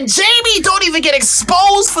 Her and Jaime don't even get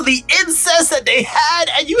exposed for the incest that they had,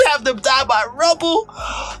 and you have them die by rubble?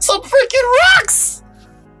 Some freaking rocks!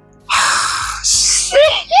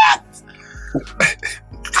 Shit! bro,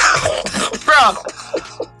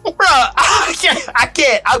 I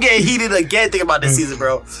can't. I'm getting heated again thinking about this season,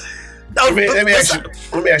 bro. Let me ask you.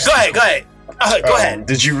 Go ahead. Go ahead.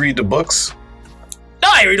 Did you read the books? No,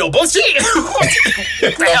 I ain't read no books. I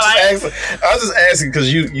was just asking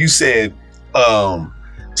because you said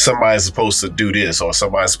somebody's supposed to do this or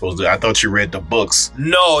somebody's supposed to do. I thought you read the books.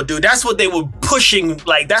 No, dude, that's what they were pushing.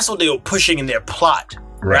 Like, that's what they were pushing in their plot.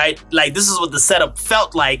 Right? Like, this is what the setup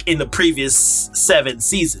felt like in the previous 7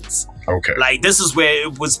 seasons. Okay. Like, this is where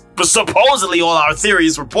it was supposedly all our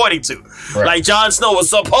theories were pointing to. Right. Like, Jon Snow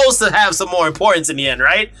was supposed to have some more importance in the end,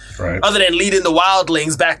 right? Other than leading the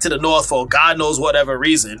wildlings back to the North for God knows whatever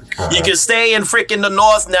reason. You can stay in freaking the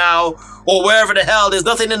North now, or wherever the hell. There's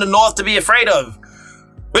nothing in the North to be afraid of.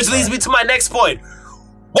 Which leads me to my next point.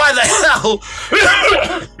 Why the hell?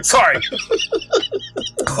 Sorry.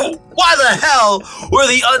 Why the hell were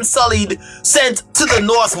the Unsullied sent to the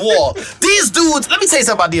North Wall? These dudes, let me tell you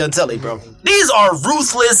something about the Unsullied, bro. These are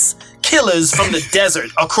ruthless killers from the desert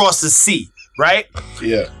across the sea, right?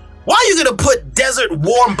 Yeah. Why are you gonna put desert,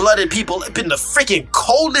 warm-blooded people up in the freaking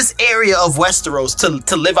coldest area of Westeros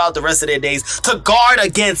to live out the rest of their days, to guard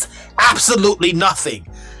against absolutely nothing?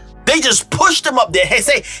 They just pushed them up there.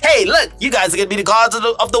 Hey, look, you guys are gonna be the guards of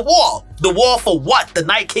the wall. The wall for what? The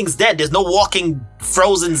Night King's dead. There's no walking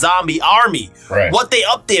frozen zombie army. Right. What they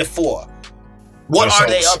up there for? What are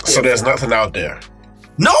they up there? So there's nothing out there.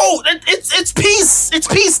 No, it's peace. It's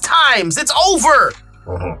peace times. It's over.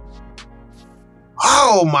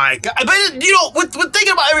 Oh my God! But with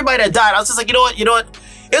thinking about everybody that died, I was just like, you know what?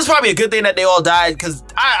 It was probably a good thing that they all died, because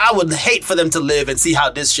I would hate for them to live and see how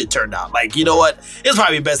this shit turned out. Like, you know what? It was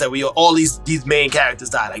probably best that all these main characters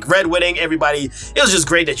died. Like Red Wedding, everybody. It was just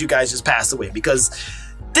great that you guys just passed away, because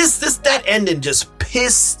that ending just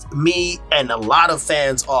pissed me and a lot of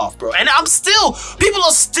fans off, bro. And people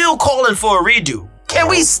are still calling for a redo. Can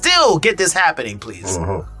we still get this happening, please?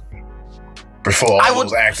 Before all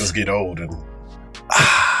those actors get old and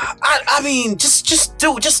I mean,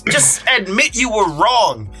 just admit you were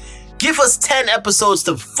wrong. Give us 10 episodes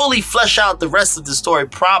to fully flesh out the rest of the story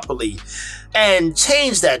properly, and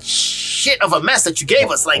change that shit of a mess that you gave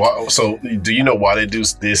us. Like, so do you know why they did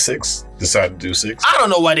 6? Decided to do 6? I don't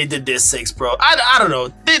know why they did this 6, bro. I don't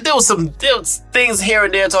know. There was things here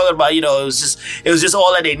and there talking about, you know, it was just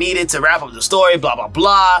all that they needed to wrap up the story. Blah blah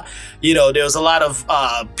blah. You know, there was a lot of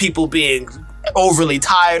people being overly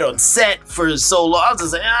tired on set for so long. I was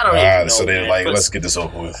just like, I don't even know. So they're man. like, let's get this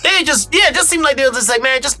over with. They it just seemed like they were just like,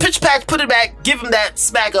 man, just pitch patch, put it back, give him that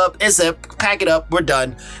smack up, pack it up, we're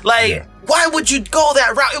done. Like, why would you go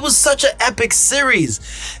that route? It was such an epic series.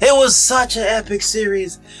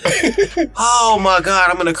 Oh my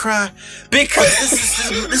God, I'm gonna cry because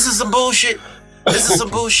this is some bullshit. This is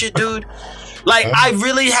some bullshit, dude. Like, I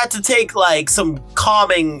really had to take like some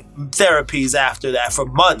calming therapies after that for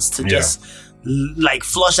months to just like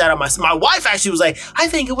flush out of my wife actually was like, I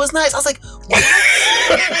think it was nice. I was like, what?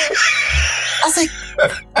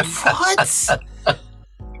 What?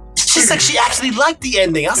 She's like, she actually liked the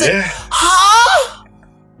ending. I was like, huh?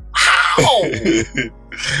 How?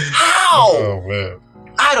 Oh man.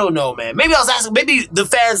 I don't know, man. Maybe I was asking, maybe the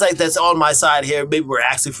fans like that's on my side here, maybe we're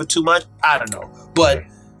asking for too much. I don't know. But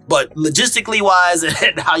logistically wise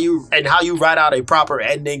and how you write out a proper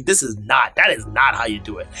ending, that is not how you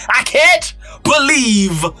do it. I can't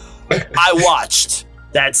believe I watched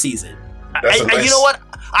that season. And you know what?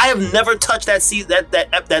 I have never touched that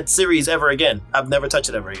that series ever again. I've never touched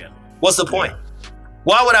it ever again. What's the point?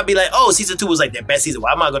 Why would I be like, oh, season 2 was like their best season?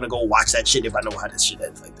 Why am I gonna go watch that shit if I know how this shit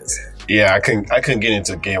ends like this? Yeah, I couldn't get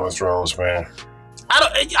into Game of Thrones, man.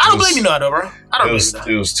 I don't blame you, no, bro.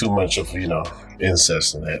 It was too much of, you know,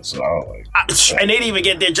 incest in that, so I don't like. And they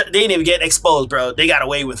didn't even get exposed, bro. They got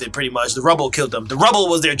away with it pretty much. The rubble killed them. The rubble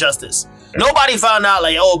was their justice. Nobody found out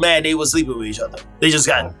like, oh man, they were sleeping with each other. They just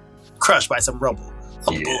got crushed by some rubble.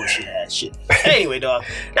 Bullshit ass shit. Anyway, dog.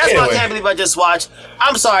 That's why I can't believe I just watched.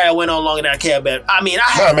 I'm sorry I went on longer than I can, but I mean,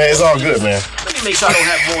 man, it's all good, man. Let me make sure I don't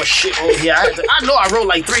have more shit over here. I know I wrote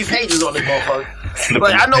like 3 pages on this motherfucker.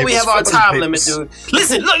 But I know we have our time limit, dude.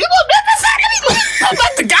 Listen, look, I'm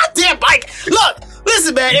like the goddamn look.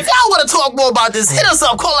 Listen, man, if y'all want to talk more about this, hit us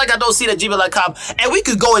up, call like I don't see that gmail.com, and we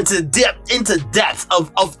could go into depth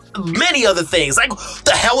of many other things. Like, what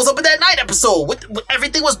the hell was up in that night episode?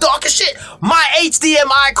 Everything was dark as shit. My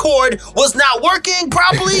HDMI cord was not working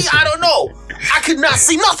properly. I don't know. I could not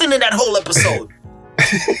see nothing in that whole episode.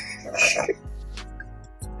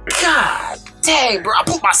 God dang, bro.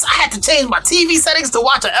 I had to change my TV settings to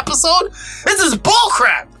watch an episode. This is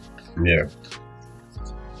bullcrap. Yeah.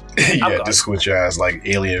 Yeah, just switch your ass like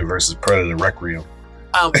Alien versus Predator Requiem.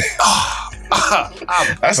 That's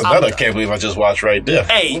another I can't believe I just watched right there.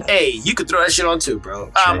 Hey, you could throw that shit on too,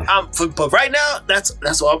 bro. But right now,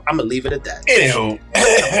 that's all. I'm gonna leave it at that. Anywho,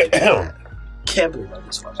 can't believe I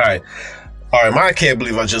just watched. All right. My can't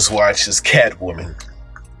believe I just watched is Catwoman.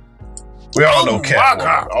 We all know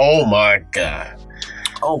Catwoman. Oh my god.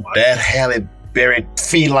 That Halle Berry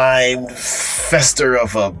feline fester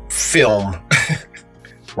of a film.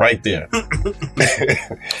 Right there.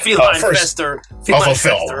 Feline fester. Feline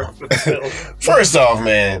film. First off,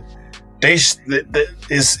 man, it's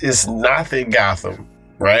not in Gotham,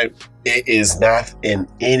 right? It is not in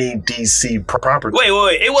any DC property.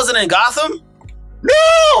 Wait. It wasn't in Gotham?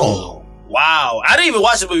 No! Wow. I didn't even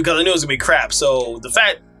watch the movie because I knew it was going to be crap. So the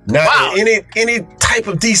fact... Not in any type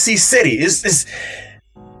of DC city. It's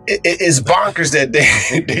bonkers that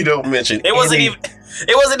they don't mention It wasn't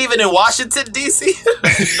even in Washington, D.C.?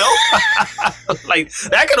 No? Like,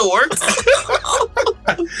 that could have worked.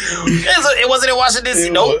 It wasn't in Washington, D.C.?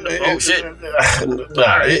 Nope. Oh, shit.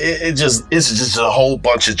 Nah, it's just a whole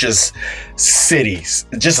bunch of just cities.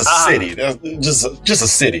 Just a city. Just a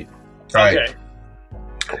city. All right.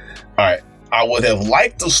 All right. I would have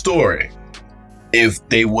liked the story if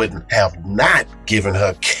they wouldn't have not given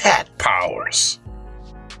her cat powers.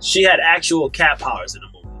 She had actual cat powers in the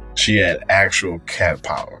movie. She had actual cat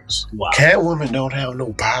powers. Wow. Catwoman don't have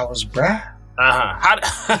no powers, bruh.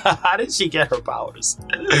 How did she get her powers?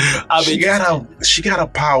 She got her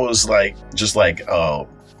powers like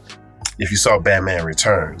if you saw Batman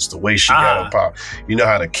Returns, the way she got her power. You know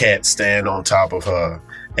how the cat stand on top of her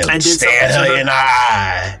and stared her in the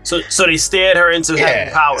eye. So they stared her into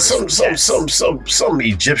having powers. Some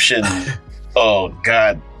Egyptian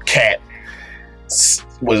god cat.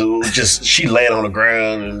 was just she laid on the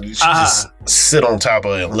ground and she just sit on top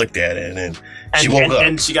of it and looked at it and she woke up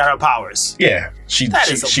and she got her powers. Yeah, she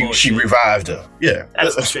revived her. Yeah,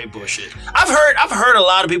 that's some straight bullshit. I've heard a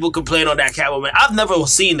lot of people complain on that Catwoman. I've never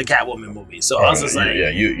seen the Catwoman movie, so I was just like, yeah.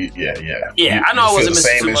 I know I wasn't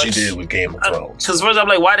missing too much. Same as she did with Game of Thrones. Because first I'm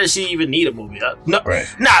like, why does she even need a movie? Nah,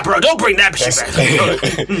 bro, don't bring that shit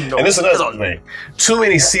back. No, and it's another thing. Too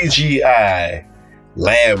many CGI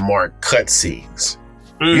landmark cutscenes.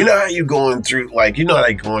 You know how you going through, like,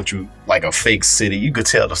 like a fake city. You could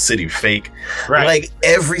tell the city fake. Right. Like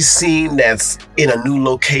every scene that's in a new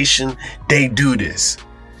location, they do this.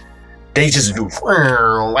 They just do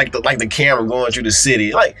like the camera going through the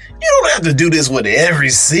city. Like, you don't have to do this with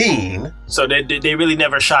every scene. So they really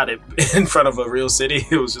never shot it in front of a real city.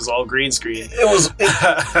 It was just all green screen. It was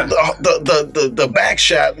the back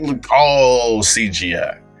shot looked all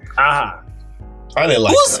CGI. I didn't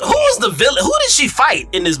like that. Who was the villain? Who did she fight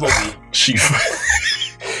in this movie? She fought.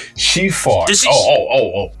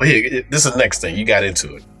 Here, this is the next thing. You got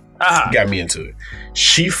into it. You got me into it.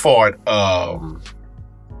 She fought.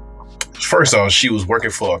 First off, she was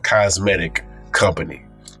working for a cosmetic company.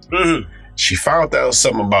 She found out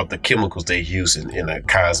something about the chemicals they use in the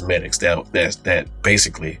cosmetics that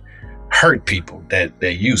basically hurt people that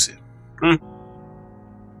use it.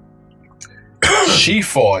 She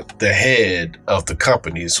fought the head of the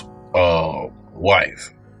company's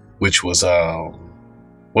wife, which was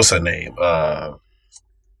what's her name?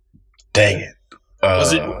 Dang it!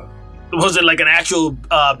 Was it like an actual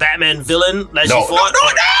Batman villain that she fought?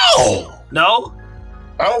 No.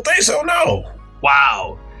 I don't think so. No.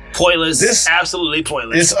 Wow. Pointless. Absolutely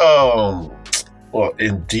pointless. Well,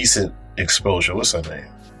 Indecent Exposure. What's her name?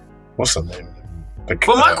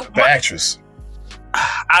 The actress.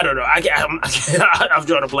 I don't know. I've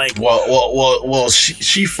drawn a blank. Well.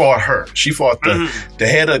 She fought her. She fought the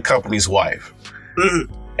head of the company's wife,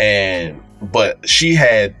 but she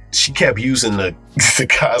kept using the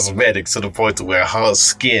cosmetics to the point to where her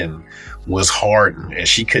skin was hardened and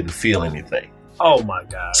she couldn't feel anything. Oh my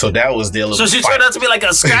God! So that was their little. So she turned out to be like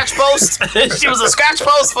a scratch post. She was a scratch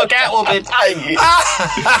post for Catwoman.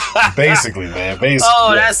 Basically, man.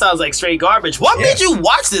 That sounds like straight garbage. What made you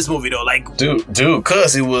watch this movie though? Like, dude,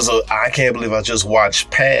 because it was I can't believe I just watched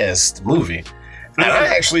past movie, and I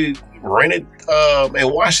actually rented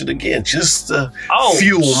and watched it again just to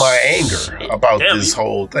fuel my anger about this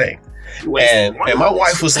whole thing. And my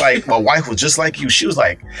wife was just like you. She was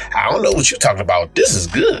like, I don't know what you're talking about. This is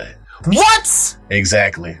good. What?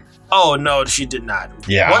 Exactly. Oh no, she did not.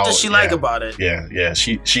 Yeah. What does she like about it? Yeah.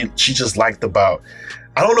 She just liked about.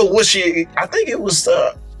 I don't know what she. I think it was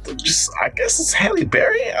I guess it's Halle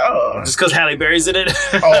Berry. Just because Halle Berry's in it.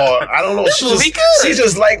 I don't know. She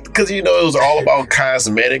just liked because it was all about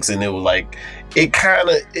cosmetics and it was like it kind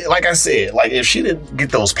of like I said, like if she didn't get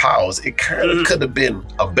those powers, it kind of could have been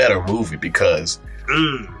a better movie because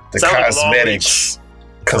the cosmetics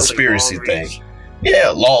conspiracy thing.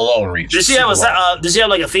 Yeah, long reach. Did she have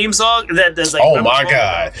like a theme song that's like? Oh my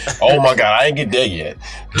god! I ain't get there yet,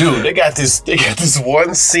 dude. They got this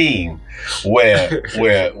one scene where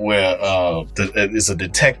it's a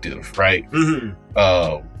detective, right?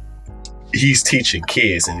 He's teaching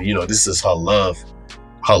kids, and this is her love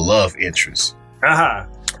interest.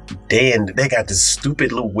 They got this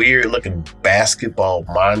stupid little weird looking basketball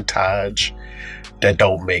montage that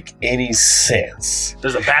don't make any sense.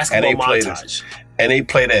 There's a basketball montage. And they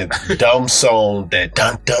play that dumb song, that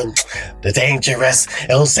dun dun, the dangerous,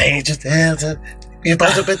 those dangerous, you're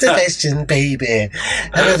about to put the nation, baby.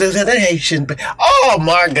 Oh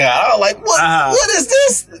my God! I'm like, what is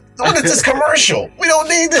this? What is this commercial? We don't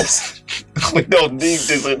need this. We don't need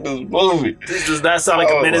this in this movie. This does not sound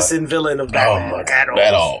like a menacing villain of Batman. Oh my God!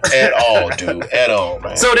 At all, dude. At all,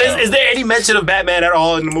 man. So is there any mention of Batman at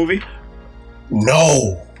all in the movie?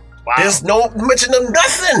 No. Wow. There's no mention of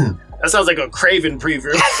nothing. That sounds like a Craven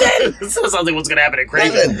preview. That sounds like what's going to happen at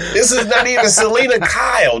Craven. Nothing. This is not even Selena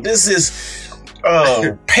Kyle. This is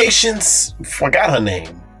Patience. Forgot her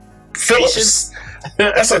name. Phillips.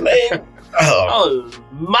 That's her name. Oh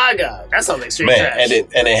my God. That sounds like straight trash. And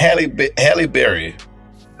then Halle Berry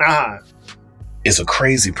is a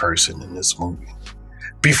crazy person in this movie.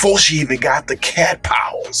 Before she even got the cat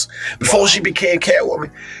powers, before she became Catwoman,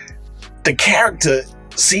 the character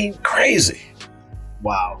seemed crazy.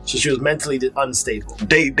 Wow. So she was mentally unstable.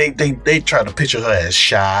 They try to picture her as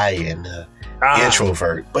shy and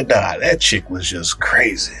introvert, but nah, that chick was just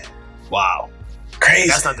crazy. Wow. Crazy.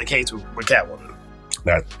 That's not the case with Catwoman.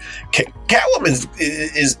 Now, Catwoman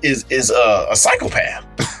is a psychopath.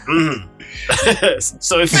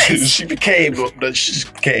 So it fits. she became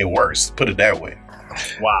worse. Put it that way.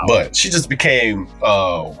 Wow. But she just became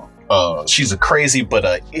she's a crazy but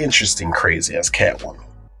an interesting crazy as Catwoman.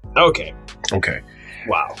 Okay.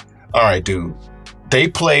 Wow. All right, dude. They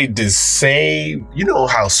played the same. You know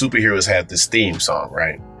how superheroes have this theme song,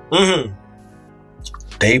 right? Mm-hmm.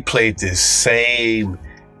 They played this same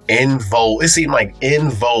In Vogue. It seemed like In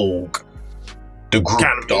Vogue, the group,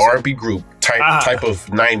 kind of the R&B group type of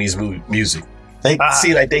 90s music. They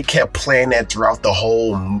seemed like they kept playing that throughout the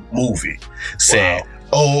whole movie, saying,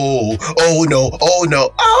 "Oh no, oh no,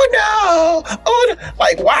 oh no, oh no."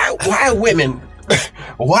 Like, why women?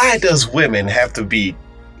 Why does women have to be?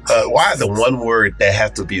 Why the one word that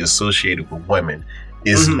has to be associated with women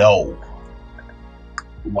is no?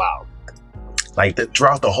 Wow. Like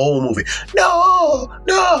throughout the whole movie, no, oh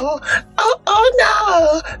no.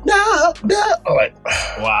 I'm like,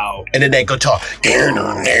 wow. And then they go talk. I'm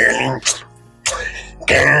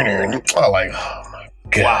like, oh my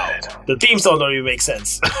God. Wow. The theme song don't even make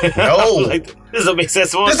sense. No. Like, this don't make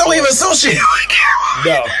sense. This don't even associate with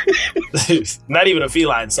No. Not even a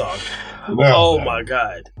feline song. No, oh my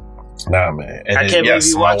God. Nah, man. And I can't believe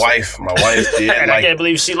you my watched wife did. And I can't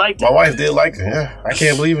believe she liked it. My wife did like it. Yeah, I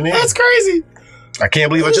can't believe it. That's crazy. I can't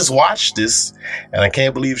believe I just watched this, and I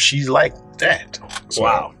can't believe she liked that. So,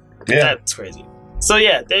 wow. Yeah, that's crazy. So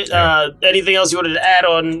yeah, anything else you wanted to add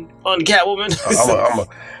on Catwoman?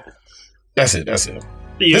 That's it.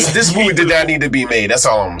 This movie did not need to be made. That's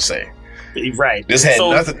all I'm gonna say. Right. This had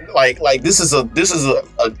nothing. Like this is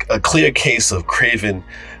a clear case of Craven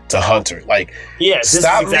to Hunter. Like,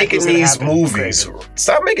 stop making these movies.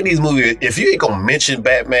 Stop making these movies. If you ain't gonna mention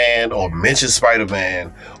Batman or mention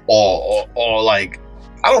Spider-Man or like,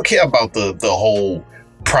 I don't care about the whole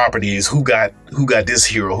properties. Who got this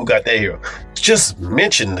hero? Who got that hero? Just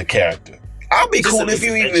mention the character. I'll be cool if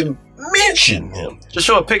you even mention him. Just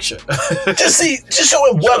show a picture. just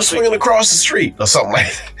show him web swinging across the street or something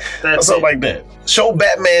like that. Or something like that. Show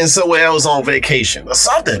Batman somewhere else on vacation or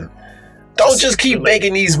something. Don't just keep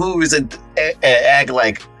making these movies and act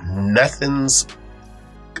like nothing's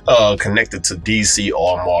connected to DC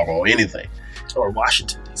or Marvel or anything. Or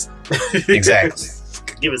Washington, DC. Exactly.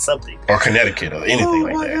 Give it something. Or Connecticut or anything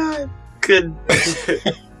like that.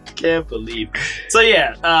 God. Can't believe. So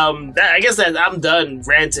yeah, I guess that I'm done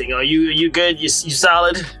ranting. Are you good? You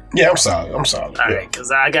solid? Yeah, I'm solid. All right,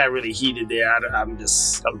 because I got really heated there. I'm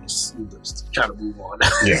just trying to move on.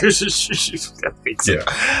 Yeah.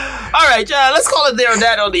 All right, let's call it there on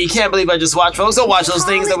that on the Can't Believe I Just Watched, folks. Don't watch those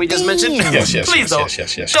things that we just mentioned. Yes. Please don't.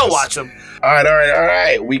 Yes. Don't watch them. All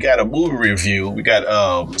right. We got a movie review. We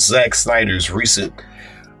got Zack Snyder's recent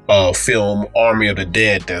film Army of the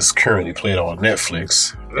Dead that's currently played on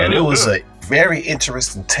Netflix. And it was a very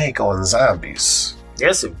interesting take on zombies.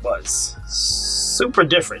 Yes, it was. Super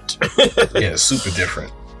different. Yeah, super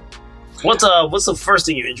different. What's the first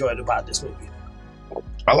thing you enjoyed about this movie?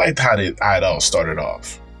 I liked how it all started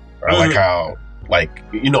off. I like how, like,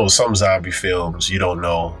 some zombie films you don't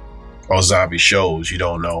know, or zombie shows you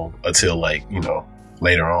don't know until, like,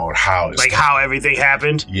 later on how it's like how everything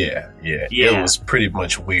happened. Yeah. It was pretty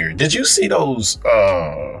much weird. Did you see those?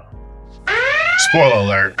 Spoiler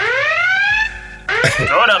alert.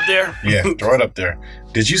 Throw it up there. Yeah, throw it up there.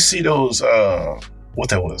 Did you see those? What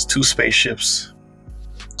that was? 2 spaceships.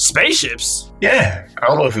 Spaceships? Yeah, I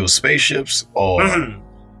don't know if it was spaceships or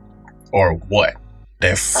what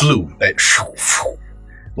that flew. That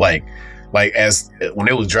like as when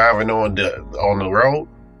they was driving on the road.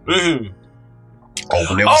 Oh,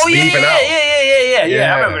 when they was leaving out.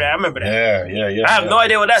 Yeah. I remember that. Yeah. I have no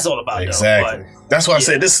idea what that's all about. Exactly. Though, that's why I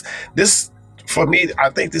said this. For me, I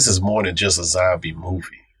think this is more than just a zombie movie.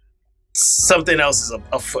 Something else is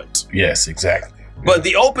afoot. Yes, exactly. But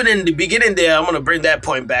the beginning there, I'm going to bring that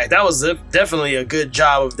point back. That was definitely a good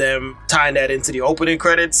job of them tying that into the opening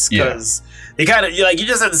credits. Because they kind of, you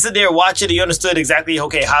just have to sit there and watch it. And you understood exactly,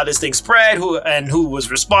 how this thing spread, who was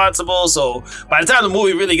responsible. So by the time the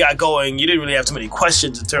movie really got going, you didn't really have too many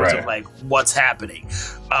questions in terms of like what's happening.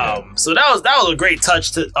 So that was a great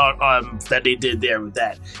touch that they did there with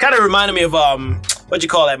that. Kind of reminded me of what you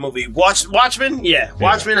call that movie? Watchmen? Yeah.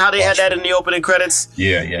 Watchmen, how they had that in the opening credits.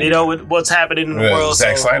 Yeah. With what's happening in the world.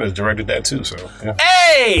 Zack Snyder directed that too, so yeah.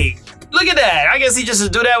 Hey! Look at that. I guess he just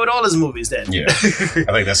do that with all his movies then. Yeah. I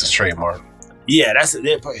think that's his trademark. Yeah, that's it.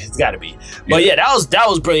 It's got to be. But yeah, that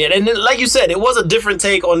was brilliant. And then, like you said, it was a different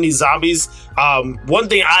take on these zombies. One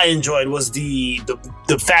thing I enjoyed was the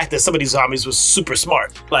fact that some of these zombies was super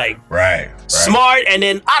smart. Like, right. Smart, and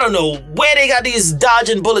then I don't know where they got these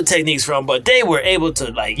dodging bullet techniques from, but they were able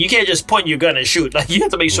to, like, you can't just point your gun and shoot. Like, you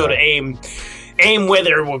have to make sure to aim aim where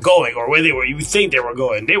they were going or where you think they were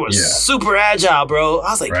going. They were super agile, bro.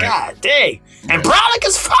 I was like, God dang. And Brolic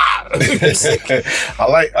is fire.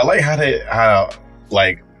 I like how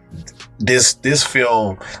like this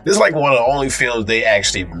film, this is like one of the only films they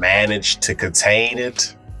actually managed to contain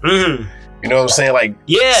it. Mm-hmm. You know what I'm saying? Like,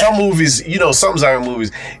 some movies, some zombie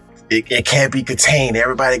movies, it can't be contained.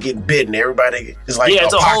 Everybody getting bitten. Everybody is like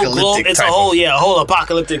it's a whole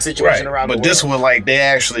apocalyptic situation around the world. But this one, like, they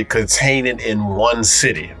actually contain it in one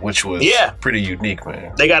city, which was pretty unique,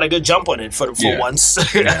 man. They got a good jump on it for once.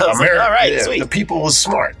 Yeah. All right, sweet. The people was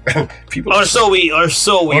smart. So we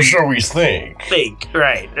think.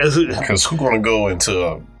 Right. Because who's gonna go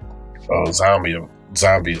into a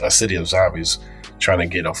city of zombies trying to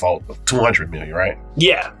get a vault of 200 million, right?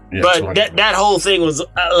 Yeah, but that whole thing was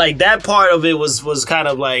like, that part of it was kind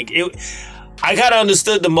of like it. I kind of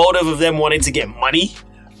understood the motive of them wanting to get money,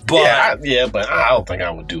 but but I don't think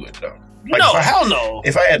I would do it though. Like, hell no.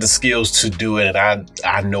 If I had the skills to do it and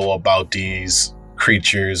I know about these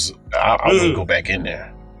creatures, I wouldn't go back in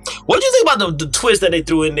there. What do you think about the twist that they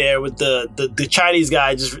threw in there with the Chinese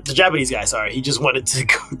guy, the Japanese guy? Sorry, he just wanted to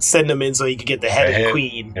send them in so he could get the head of the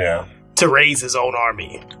queen. Yeah. To raise his own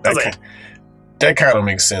army. That kind of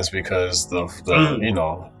makes sense because the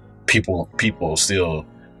people still,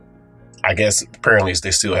 I guess apparently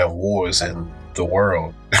they still have wars in the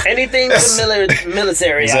world. Anything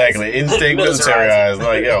military. Exactly. Anything militarized.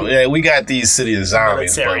 Like, we got these city of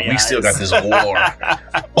zombies, but we still got this war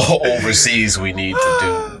overseas we need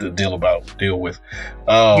to deal with.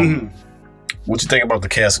 What you think about the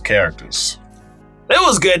cast of characters? It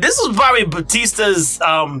was good. This was probably Batista's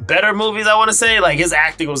better movies, I want to say. Like, his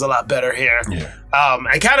acting was a lot better here. Yeah.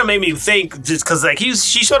 It kind of made me think, just because like she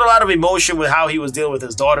showed a lot of emotion with how he was dealing with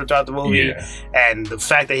his daughter throughout the movie, and the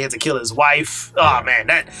fact that he had to kill his wife. Oh man,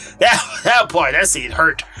 that part, that scene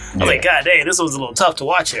hurt. I was like, God dang, this was a little tough to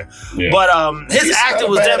watch here. Yeah. But his acting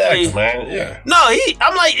was definitely actor, man. Yeah. No,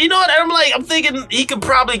 I'm like, you know what? I'm thinking he could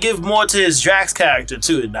probably give more to his Drax character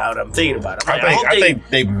too. Now that I'm thinking about it, I think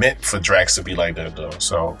they meant for Drax to be like that though.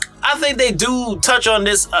 So I think they do touch on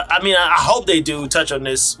this. I hope they do touch on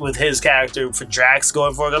this with his character for Drax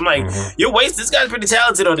going forward. I'm like, you're wasted. This guy's pretty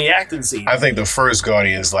talented on the acting scene. I think the first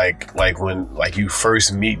Guardians, like when you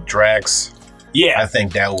first meet Drax. Yeah, I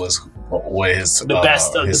think that was what his the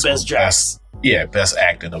best Drax. Best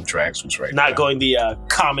acting of Drax was right. Not going the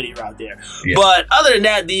comedy route there. Yeah. But other than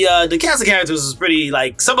that, the cast of characters was pretty,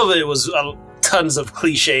 like, some of it was tons of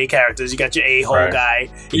cliche characters. You got your a-hole guy.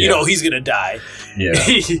 You know he's gonna die. Yeah.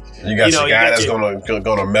 You got your guy that's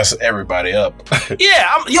gonna mess everybody up.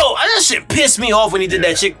 That shit pissed me off when he did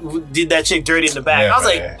that chick dirty in the back. I was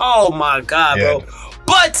like, oh my God, bro.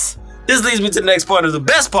 But this leads me to the next part of the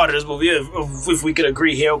best part of this movie, if we could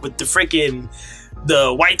agree here, with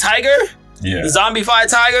the white tiger. Yeah. The zombie-fied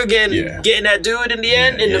tiger getting that dude in the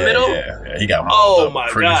end, in the middle. Yeah, he got mauled. Oh my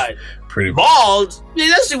God. Pretty mauled? Yeah,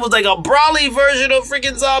 that shit was like a Brawly version of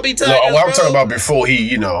freaking zombie tiger. No, I'm talking about before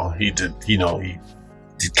he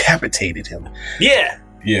decapitated him. Yeah.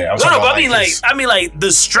 Yeah, I mean like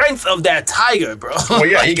the strength of that tiger, bro. Well,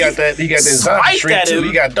 yeah, he got that zombie strength too.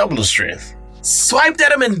 He got double the strength. Swiped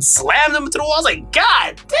at him and slammed him through the wall. I was like,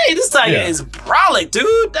 God dang, this tiger is brolic,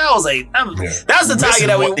 dude. That was like, that's the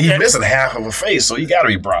tiger he's missing half of a face, so he gotta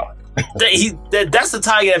be brolic. That's the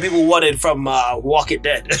tiger that people wanted from Walking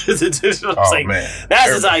Dead. Man,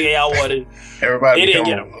 that's the tiger y'all wanted. Everybody didn't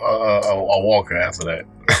get him. A walker after that.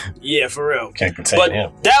 Yeah, for real. Can't contain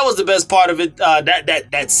him. That was the best part of it.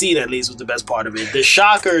 That scene at least was the best part of it. The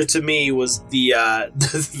shocker to me was the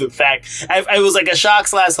fact. It was like a shock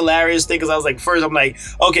 / hilarious thing, because I was like, first I'm like,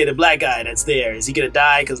 okay, the black guy that's there, is he gonna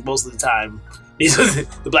die? Because most of the time,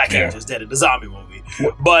 the black character's dead in the zombie movie.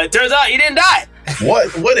 But turns out he didn't die.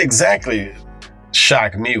 What exactly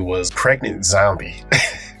shocked me was pregnant zombie.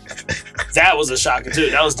 That was a shocker too.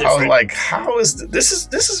 That was different. I was like, how is this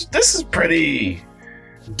is pretty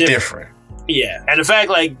different. Yeah, and the fact,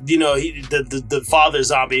 like, the father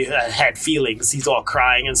zombie had feelings. He's all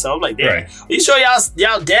crying and stuff. I'm like, damn, are you sure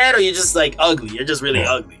y'all dead, or you just like ugly? You're just really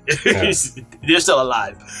ugly. You're still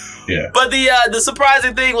alive. Yeah. But the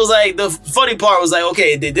surprising thing was, like, the funny part was like,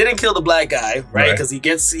 okay, they didn't kill the black guy, right? Because he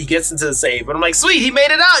gets into the safe, and I'm like, sweet, he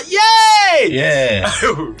made it out, yay! Yeah.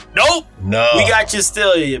 Nope. No. We got you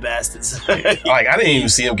still, you bastards. Like, I didn't even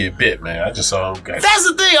see him get bit, man. I just saw him. That's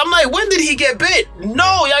the thing. I'm like, when did he get bit?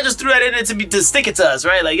 No, y'all just threw that in there to stick it to us,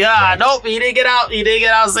 right? Like, nope, he didn't get out. He didn't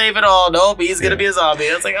get out safe at all. Nope, he's gonna be a zombie.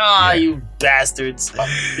 It's like, you bastards.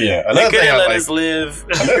 Another thing I like, us live.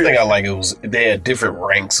 Another thing I like, it was they had different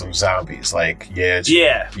ranks of zombies. Like, just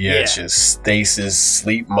stasis,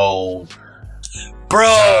 sleep mode.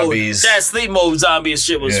 bro, zombies. that sleep mode zombie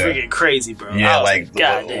shit was freaking crazy, bro. Yeah, like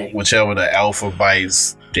whichever the alpha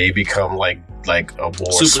bites, they become like a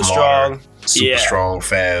more super strong, strong,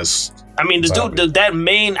 fast. I mean, the dude, that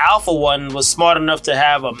main alpha one was smart enough to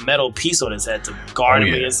have a metal piece on his head to guard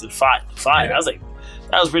him against the fire. I was like,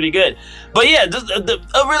 that was pretty good. But yeah,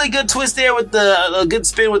 a really good twist there with a good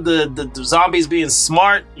spin with the zombies being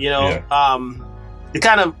smart. You know,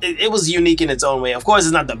 it was unique in its own way. Of course,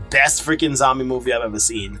 it's not the best freaking zombie movie I've ever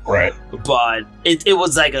seen. Right. But it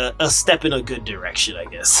was like a step in a good direction, I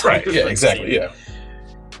guess. Right. Yeah. Exactly. Yeah.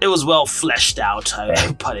 It was well fleshed out,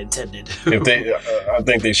 pun intended. I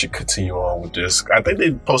think they should continue on with this. I think they're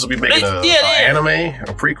supposed to be making an anime,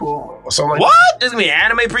 a prequel, or something like that. There's going to be an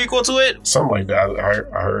anime prequel to it? Something like that.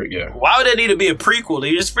 I heard, yeah. Why would there need to be a prequel?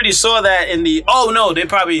 They just pretty saw that in the... Oh, no, they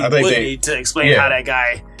probably would need to explain how that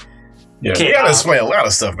guy... Yeah, they got to explain a lot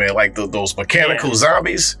of stuff, man. Like those mechanical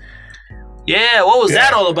zombies. Yeah, what was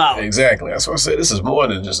that all about? Exactly. That's what I said. This is more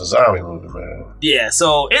than just a zombie movie, man. Yeah,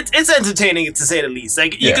 so it's entertaining to say the least.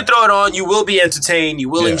 Like you can throw it on, you will be entertained, you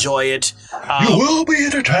will enjoy it. You will be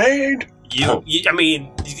entertained. I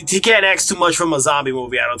mean, you can't ask too much from a zombie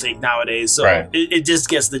movie, I don't think, nowadays. So it just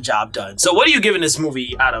gets the job done. So what are you giving this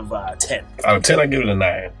movie out of 10? Out of 10, I give it a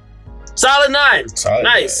 9. Solid 9. Solid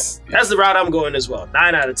nice. 9. Yeah. That's the route I'm going as well.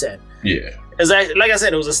 9 out of 10. Yeah. Like I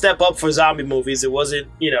said, it was a step up for zombie movies. It wasn't,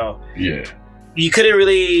 Yeah. You couldn't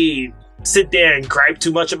really sit there and gripe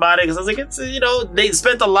too much about it because I was like, they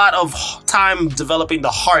spent a lot of time developing the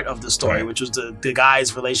heart of the story, which was the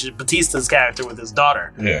guy's relationship, Batista's character with his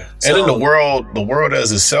daughter. Yeah. So, and then the world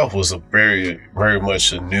as itself was a very, very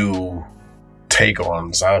much a new take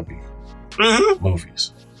on zombie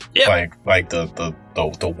movies. Yeah. Like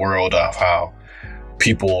the world of how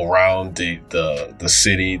people around the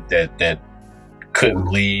city that couldn't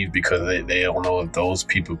leave because they don't know if those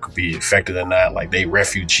people could be affected or not. Like they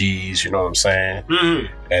refugees, you know what I'm saying?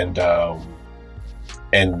 Mm-hmm.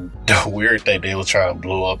 And the weird thing, they were trying to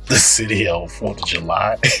blow up the city on 4th of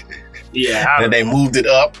July. Yeah. And they moved it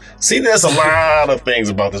up. See, there's a lot of things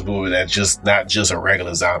about this movie that's just not just a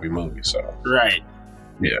regular zombie movie. So right.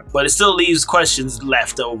 Yeah. But it still leaves questions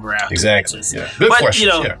left over after. Exactly. Yeah. Good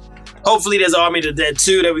questions. Hopefully there's Army of the Dead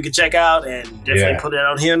 2 that we can check out and definitely put it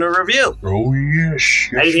on here in the review. Oh, yes.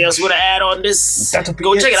 Anything else you want to add on this?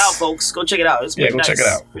 Go check it out, folks. Go check it out. It's pretty nice. Check it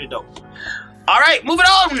out. Pretty dope. All right, moving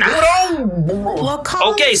on.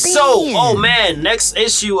 Okay, so, next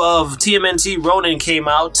issue of TMNT Ronin came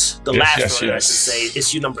out. The last one, I should say.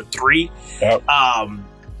 Issue number 3. Yep.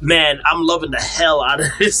 Man, I'm loving the hell out of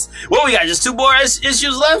this. What we got? Just 2 more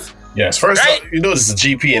issues left? Yes. First, this is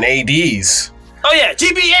GP and ADs. Oh yeah,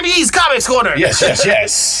 GP and AD's Comics Corner. Yes.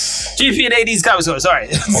 GP and AD's Comics Corner. Sorry,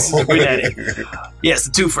 bring that in. Yes, the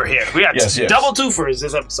twofer here. We got double twofers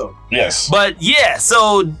this episode. Yes, but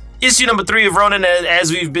so issue number 3 of Ronin, as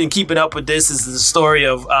we've been keeping up with this, is the story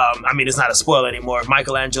of it's not a spoiler anymore.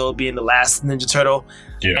 Michelangelo being the last Ninja Turtle,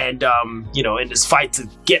 and in this fight to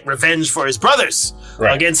get revenge for his brothers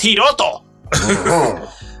against Hiroto.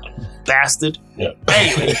 Bastard. Yeah.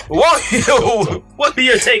 Anyway, what are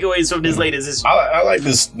your takeaways from this latest issue? I like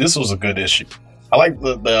this. This was a good issue. I like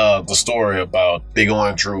the story about they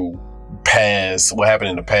going through what happened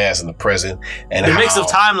in the past and the present, and the mix of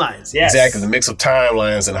timelines. Yes, exactly. The mix of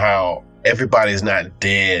timelines and how everybody's not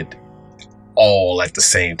dead all at the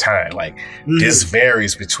same time. Like this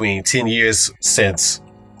varies between 10 years since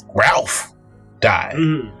Ralph died.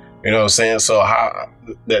 You know what I'm saying? So how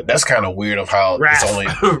that's kind of weird of how Ralph. It's only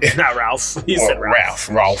not Ralph. He said Ralph.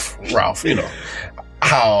 Ralph. You know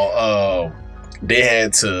how they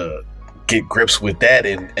had to get grips with that,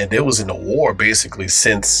 and there was in the war basically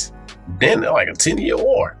since then, like a 10-year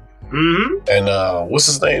war. Mm-hmm. And what's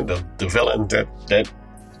his name? The villain that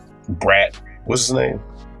brat. What's his name?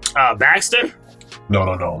 Baxter. No.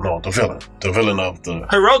 The villain of the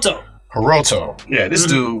Hiroto. Yeah, this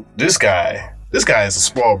dude. This guy is a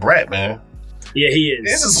spoiled brat, man. Yeah, he is.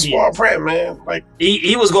 This is a spoiled brat, man. Like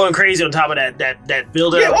he was going crazy on top of that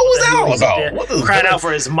builder. Yeah, what was that all about? Crying out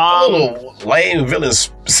for his mom. A little lame villain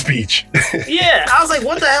speech. Yeah, I was like,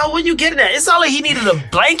 what the hell were you getting at? It's not like he needed a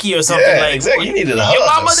blankie or something. Yeah, exactly. He needed a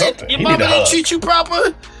hug. Your mama didn't treat you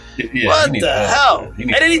proper. Yeah, what the hell? And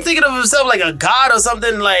then he's thinking of himself like a god or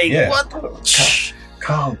something. Like what?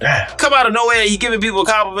 Calm down. Come out of nowhere, he giving people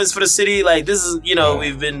compliments for the city. Like this is,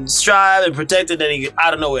 we've been strived and protected. And he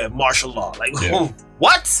out of nowhere, martial law. Like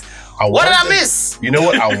what? What did I miss? You know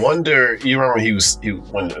what? I wonder. You remember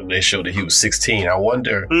when they showed that he was 16. I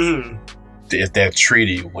wonder if that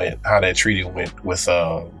treaty went. How that treaty went with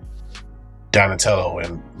Donatello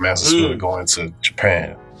and Master Splinter going to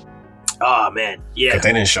Japan. Oh man, yeah. But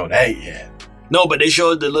they didn't show that yet. No, but they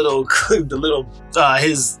showed the little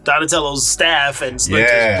his Donatello's staff and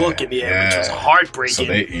Splinter's book in the end, which was heartbreaking.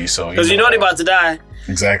 Because you know they're about to die.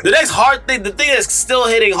 Exactly. The next the thing that's still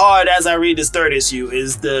hitting hard as I read this third issue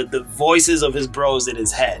is the voices of his bros in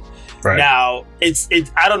his head. Right. Now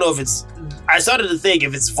I don't know if it's. I started to think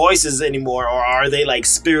if it's voices anymore, or are they like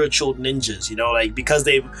spiritual ninjas? You know, like because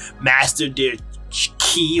they've mastered their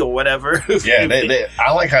key or whatever. Yeah,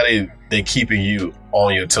 I like how they keeping you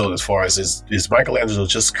on your toes as far as is Michelangelo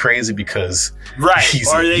just crazy because he's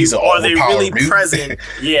are they really present?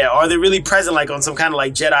 Yeah, are they really present like on some kind of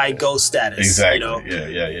like Jedi ghost status? Exactly. You know?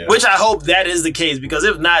 Yeah. Which I hope that is the case because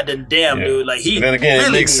if not, then damn, dude, like he then again, really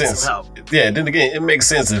it makes needs sense. some help. Yeah, then again, it makes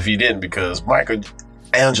sense if he didn't because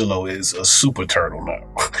Michelangelo is a super turtle now.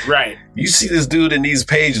 Right. You see this dude in these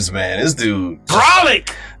pages, man. This dude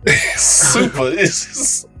brolic. Super.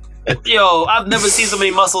 Yo, I've never seen so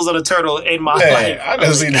many muscles on a turtle in my life. I've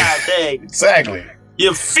never seen that. Dang. Exactly.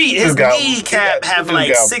 Your feet, his kneecap have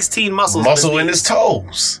like 16 muscles. Muscle in his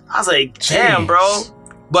toes. I was like, damn, bro.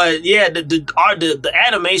 But yeah, the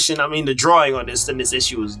animation, I mean, the drawing on this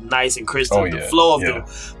issue was nice and crisp. The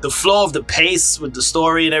flow of the pace with the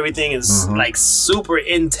story and everything is like super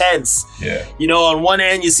intense. Yeah. You know, on one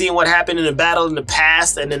end you're seeing what happened in the battle in the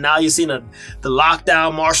past, and then now you're seeing the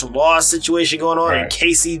lockdown martial law situation going on, and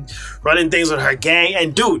Casey running things with her gang.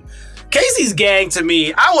 And dude, Casey's gang, to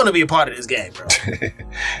me, I want to be a part of this gang, bro.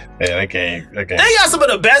 Yeah, that gang. They got some of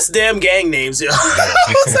the best damn gang names, yo.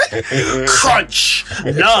 Crunch,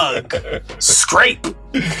 Nug, Scrape.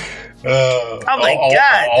 I'm like,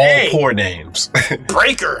 God, all poor names.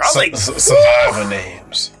 Breaker. I was like, survivor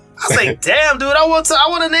names. I was like, damn, dude, I want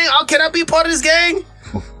a name. Can I be a part of this gang?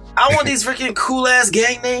 I want these freaking cool ass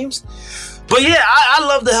gang names. But yeah, I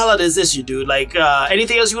love the hell out of this issue, dude. Like,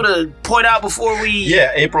 anything else you want to point out before we?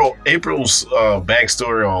 Yeah, April's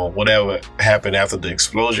backstory on whatever happened after the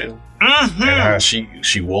explosion, and how she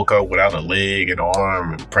woke up without a leg and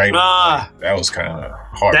arm and pregnant. That was kind of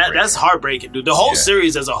heartbreaking. That's heartbreaking, dude. The whole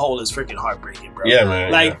series as a whole is freaking heartbreaking, bro. Yeah,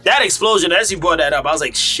 man. Like that explosion, as you brought that up, I was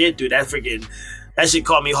like, shit, dude, that shit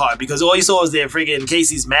caught me hard because all you saw was their freaking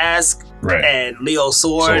Casey's mask and Leo's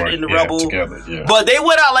sword in the rubble. Together, But they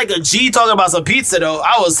went out like a G talking about some pizza though.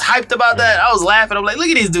 I was hyped about that. I was laughing. I'm like, look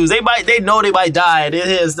at these dudes. They know they might die. They're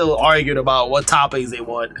here still arguing about what toppings they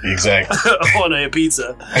want. Exactly. on their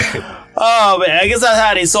pizza. Oh man, I guess that's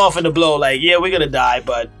how they soften the blow. Like, yeah, we're gonna die,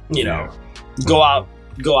 but you know, go out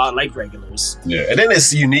like regulars. Yeah, and then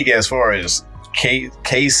it's unique as far as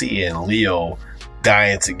Casey and Leo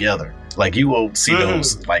dying together. Like you won't see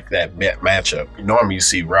those like that matchup. Normally you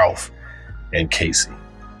see Ralph and Casey.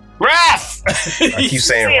 Ralph! I keep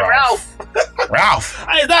saying Ralph. Ralph.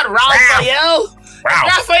 Is that Raphael?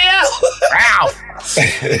 Ralph.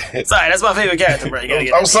 Sorry, that's my favorite character, bro.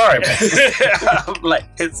 I'm sorry, man. I'm like,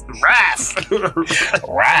 it's Raph.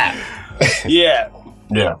 Raph. Yeah.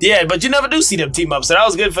 Yeah, but you never do see them team up, so that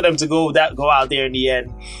was good for them to go out there in the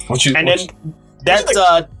end.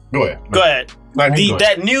 Go ahead.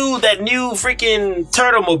 That new freaking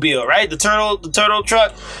turtle mobile, right? The turtle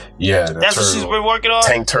truck. Yeah, that's what she's been working on.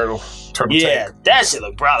 Tank turtle. Yeah, tank. That shit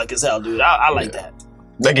look brolic as hell, dude. I like that.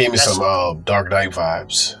 That gave me some Dark Knight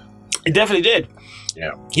vibes. It definitely did.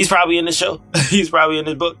 Yeah, he's probably in the show. He's probably in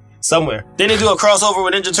this book somewhere. Didn't they do a crossover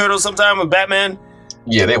with Ninja Turtles sometime with Batman?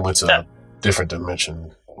 Yeah, they went to a different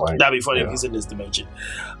dimension. Like, that'd be funny if he's in this dimension.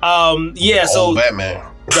 So Batman.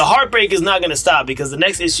 The heartbreak is not going to stop because the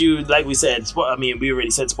next issue, like we said, we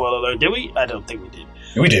already said spoiler alert. Did we? I don't think we did.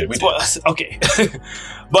 We did. Okay.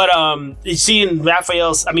 But seeing not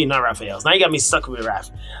Raphael's. Now you got me stuck with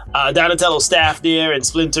Raph. Donatello's staff there and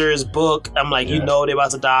Splinter's book. I'm like, they're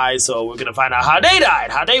about to die, so we're going to find out how they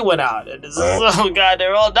died, how they went out. And oh, God,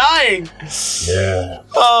 they're all dying. Yeah.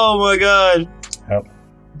 Oh, my God. Yep.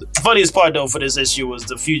 The funniest part, though, for this issue was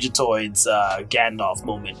the Fugitoids Gandalf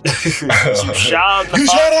moment. You shot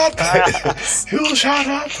out pass. You shot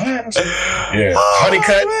out pass. Yeah.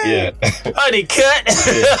 Honeycut. Yeah.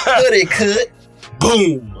 Honeycut.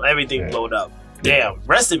 Boom. Everything blowed up. Damn.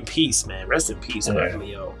 Rest in peace, man. Rest in peace,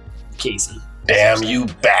 Leo. Casey. Damn you,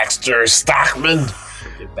 Baxter Stockman.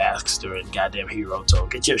 Baxter and goddamn Hiroto.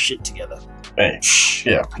 Get your shit together. Hey.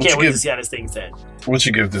 Yeah. I can't wait to see how this thing's done. What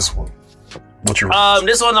you give this one? What's your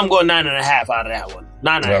this one I'm going 9.5 out of that one.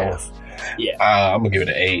 9.5. Yeah. I'm gonna give it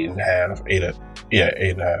an 8.5.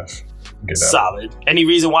 8.5. Solid. Any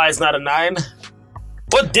reason why it's not a 9?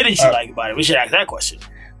 What didn't you like about it? We should ask that question.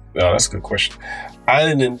 No, that's a good question.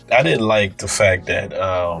 I didn't like the fact that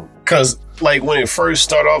because like when it first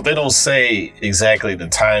started off, they don't say exactly the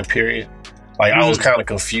time period. Like I was kind of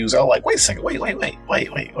confused. I was like, wait a second, wait.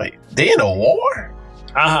 They in a war?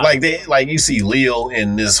 Like you see Leo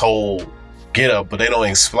in this whole get up, but they don't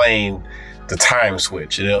explain the time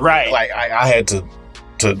switch. Right. Like I had to.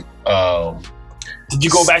 Did you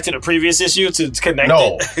go back to the previous issue to connect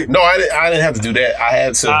it? No, I didn't have to do that. I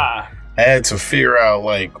had to figure out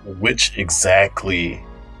like which exactly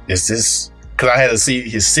is this, because I had to see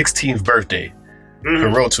his 16th birthday.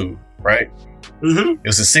 Hiroto, right? It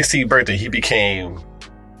was his 16th birthday. He became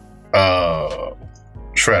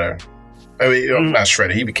Shredder. I mean, not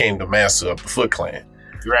Shredder. He became the master of the Foot Clan.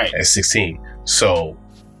 Right. At 16. So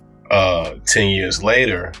 10 years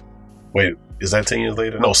later, wait, is that 10 years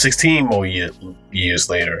later? No, 16 more years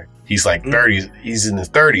later. He's like 30. He's in his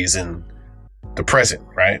 30s in the present,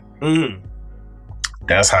 right?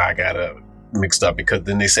 That's how I got mixed up, because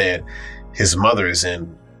then they said his mother is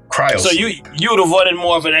in cryo. So you would have wanted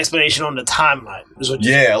more of an explanation on the timeline.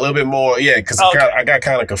 Yeah, a little bit more. Yeah, because I got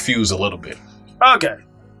kind of confused a little bit. Okay.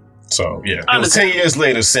 So yeah, it was 10 years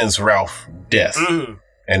later since Ralph's death,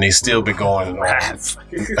 and they still been going. Ralph.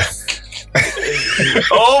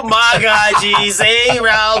 Oh my God, G, say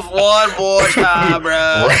Ralph one more time,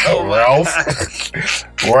 bro. Ralph.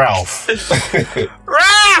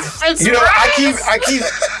 It's you know, Ralph.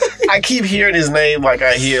 I keep hearing his name like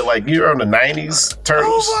I hear like you're on the '90s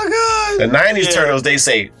Turtles. Oh my God. The '90s Turtles, they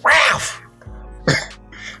say Ralph.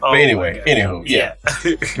 But anyway, anywho, yeah.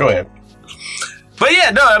 Go ahead. But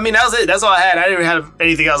yeah, no, I mean that was it. That's all I had. I didn't have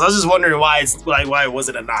anything else. I was just wondering why it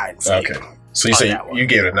wasn't a 9. So, okay. So you say you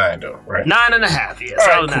gave it a 9 though, right? 9.5, yes.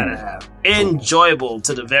 All right, 9.5. Enjoyable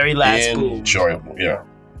to the very last boom. Enjoyable, yeah.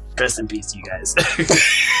 Rest in peace, you guys.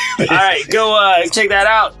 All right, go check that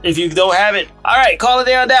out if you don't have it. All right, call it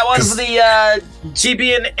there on that one for the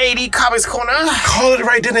GB and 80 Comics Corner. Call it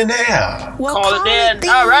right then and there. Well, call it there.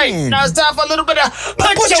 All right, now it's time for a little bit of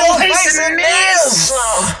Put Your Face in This.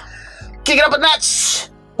 Kick it up a notch.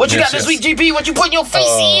 What you got this week, GP? What you putting your face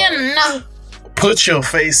in? Put your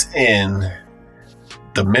face in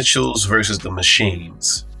The Mitchells versus the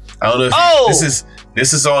Machines. I don't know if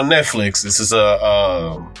this is on Netflix. This is a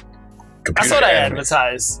computer. I saw that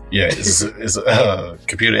advertised. Yeah, it's a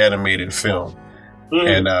computer animated film,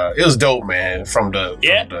 and it was dope, man. From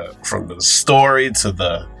the story to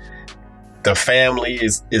the family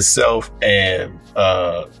itself, and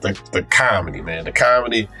the comedy, man. The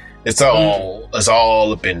comedy. It's all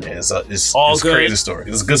up in there. It's all good. A crazy story.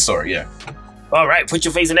 It's a good story, yeah. All right, put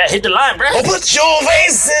your face in that. Hit the line, bro. Oh, put your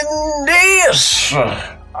face in this.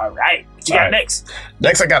 All right, what you got next?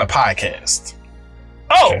 Next, I got a podcast.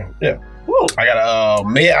 Oh, okay. Yeah. Woo. I got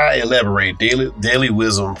May I Elaborate? Daily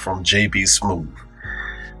Wisdom from JB Smoove.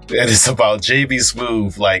 And it's about JB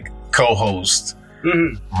Smoove, like co-host.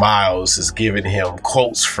 Miles is giving him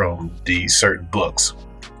quotes from these certain books.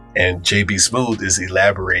 And JB Smoove is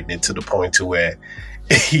elaborating it to the point to where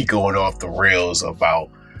he going off the rails about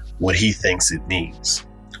what he thinks it means.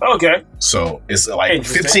 Okay. So it's like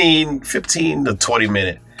 15 to 20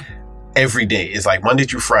 minute every day. It's like Monday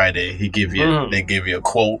through Friday. They give you a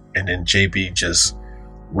quote, and then JB just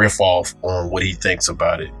riff off on what he thinks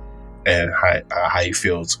about it and how he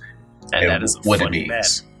feels and that is what it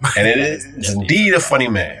means. Man. And it is indeed a funny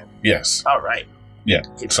man. Yes. All right. Yeah.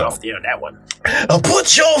 Get off there on that one.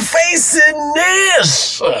 Put your face in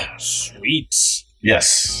this. Sweet.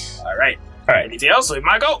 Yes. All right. Anything else? We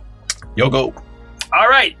might go. Yo, go. All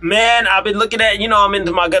right, man. I've been looking at, I'm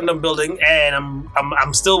into my Gundam building, and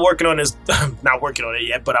I'm still working on this. Not working on it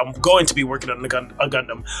yet, but I'm going to be working on a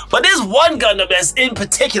Gundam. But there's one Gundam that's in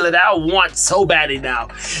particular that I want so badly now.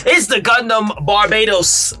 It's the Gundam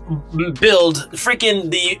Barbados build. Freaking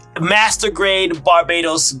the master grade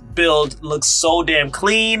Barbados build looks so damn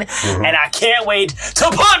clean, and I can't wait to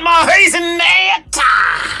put my face in that.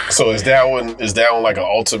 So is that one like an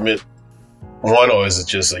ultimate one, or is it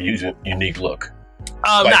just a unique look?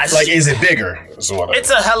 Is it bigger? It's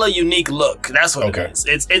a hella unique look. That's what it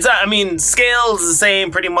is. It's. I mean, scale is the same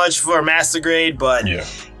pretty much for master grade, but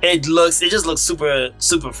it just looks super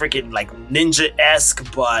freaking like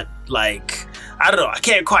ninja-esque, but like I don't know. I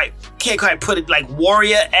can't quite put it like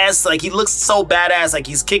warrior-esque. Like he looks so badass, like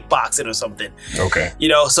he's kickboxing or something. Okay.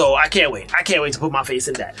 So I can't wait. I can't wait to put my face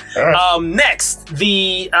in that. Right. Next,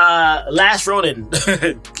 the Last Ronin.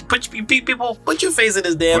 Put your face in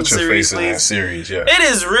this damn series, Put your face please. in that series, yeah. It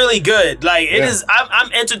is really good. Like it is.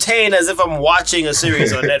 I'm entertained as if I'm watching a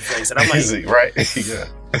series on Netflix, and I'm like, right? Yeah.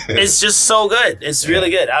 It's just so good. It's really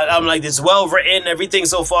good. I'm like, it's well written. Everything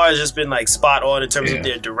so far has just been like spot on in terms of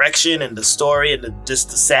their direction and the story and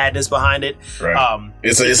just the sadness behind it. Right.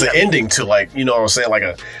 It's an ending to, like, you know what I'm saying, like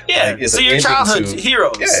a so your childhood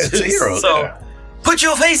heroes. Yeah, it's a hero. So put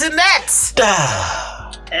your face in that.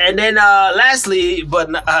 And then lastly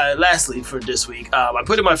for this week, I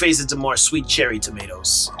put in my face into more sweet cherry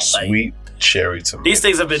tomatoes. Sweet cherry tomatoes. These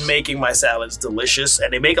things have been making my salads delicious,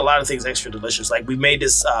 and they make a lot of things extra delicious. Like we made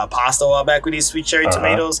this pasta a while back with these sweet cherry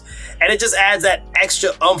tomatoes, and it just adds that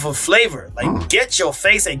extra oomph of flavor. Like get your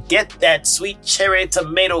face and get that sweet cherry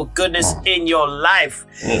tomato goodness in your life.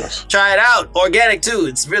 Yes. Try it out. Organic too.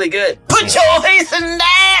 It's really good. Put your face in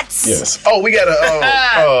that. Yes. Oh, we got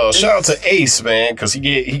a shout out to Ace, man, because he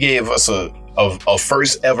gave us a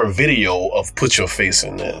first ever video of Put Your Face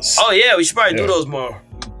in This. Oh yeah, we should probably do those more.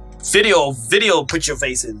 Video, put your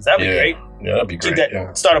face in. That'd be great. Yeah, that'd be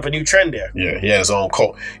great. Start up a new trend there. Yeah, he has his own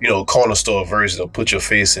corner store version of Put Your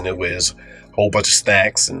Face in It, where there's a whole bunch of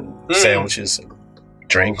snacks and sandwiches and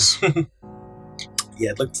drinks.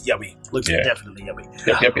 Yeah, it looked yummy. Definitely yummy.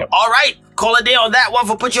 Yep. All right, call it day on that one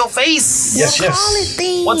for Put Your Face. Yes.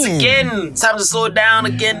 Once again, it's time to slow it down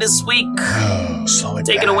again this week.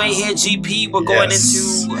 Take it away here, GP. We're going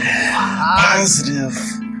into positive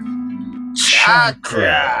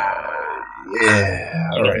chakra. Yeah.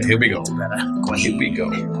 All right, here we go. Here we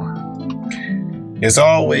go. It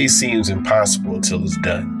always seems impossible until it's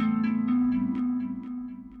done.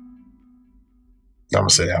 I'm going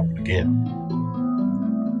to say that one again.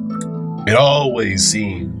 It always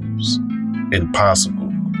seems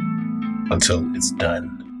impossible until it's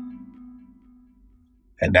done.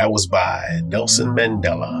 And that was by Nelson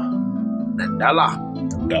Mandela.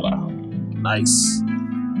 Nice.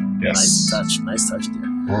 Yes. Nice touch there.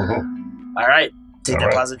 Mm-hmm. All right. Take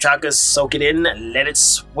that positive chakra, soak it in, let it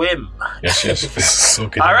swim. Yes.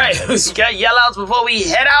 Soak it All in. right. We got yell-outs before we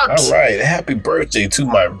head out. All right. Happy birthday to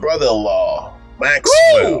my brother-in-law,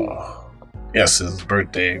 Maxwell. Woo! Yes, his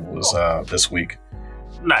birthday was this week.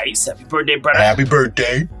 Nice. Happy birthday, brother. Happy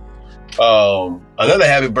birthday. Another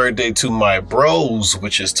happy birthday to my bros,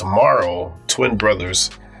 which is tomorrow, twin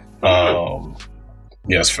brothers.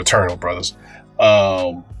 Yes, fraternal brothers.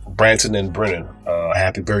 Branton and Brennan.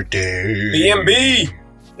 Happy birthday. B&B.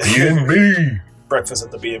 Breakfast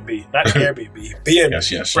at the B&B. Not Airbnb. B&B.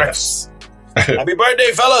 Yes. Breakfast. Happy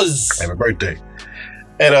birthday, fellas. Happy birthday.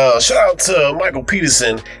 And shout out to Michael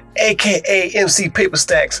Peterson, a.k.a. MC Paper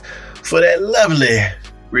Stacks, for that lovely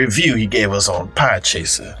review he gave us on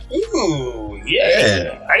Podchaser. Ooh,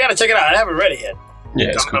 yeah. I got to check it out. I haven't read it yet.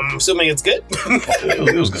 Yeah, I'm assuming it's good.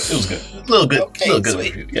 It was good. A little good. Okay, little good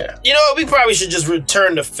sweet. review. Yeah. You know what? We probably should just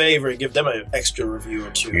return the favor and give them an extra review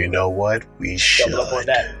or two. You know what? We should. Double up on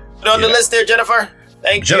that. Put on the list there, Jennifer.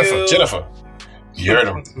 Thank you. Jennifer. You heard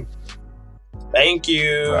him. Thank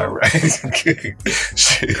you. All right.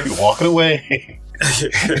 Walking away.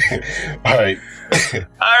 All right.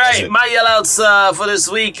 My yell-outs for this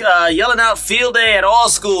week. Yelling out Field Day at all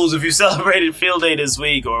schools if you celebrated Field Day this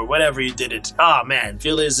week or whatever you did it. Oh, man.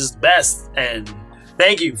 Field Day is just the best. And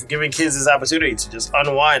thank you for giving kids this opportunity to just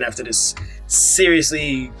unwind after this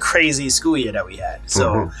seriously crazy school year that we had.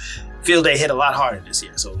 So Field Day hit a lot harder this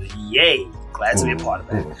year. So yay. Glad to be a part of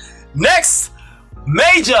that. Next,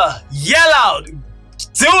 major yell-out.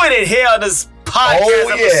 Doing it here on this podcast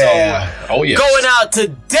episode. Oh, yeah. Going out to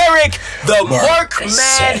Derek, the Merc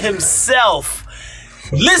Man himself.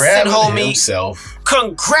 Listen, homie.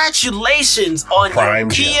 Congratulations on your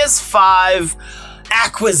PS5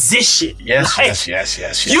 acquisition. Yes.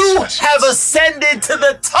 You have ascended to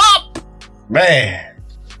the top. Man.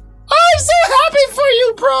 I'm so happy for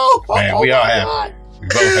you, bro. Man, we are happy. We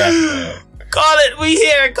both happy, man. Call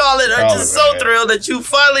it. I'm just so thrilled that you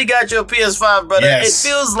finally got your PS5, brother. Yes. It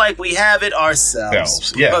feels like we have it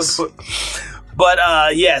ourselves. Yes. But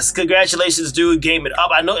yes, congratulations, dude. Game it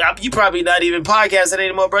up. I know you probably not even podcasting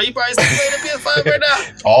anymore, bro. You probably still playing the PS5 right now.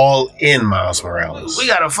 All in Miles Morales. We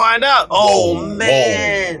gotta find out.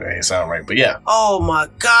 Man. That ain't sound right, but yeah. Oh my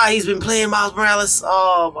God, he's been playing Miles Morales.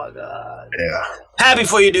 Oh my God. Yeah. Happy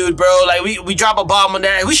for you, dude, bro. Like we drop a bomb on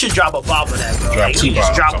that. We should drop a bomb on that, bro. Drop two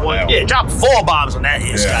bombs. Drop one. Yeah, drop 4 bombs on that.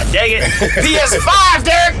 Yeah. God dang it. PS5,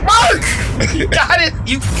 Derek Mark. You got it.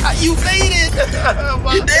 You made it.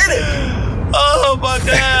 You did it. Oh my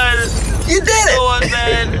God. You did it. Oh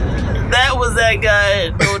man. That was that guy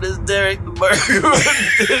known as Derek the Merc.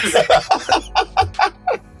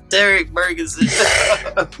 Derek Ferguson.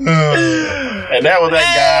 And that was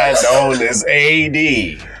that guy known as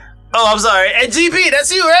AD. Oh, I'm sorry. And GP,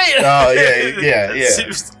 that's you, right? Oh, yeah.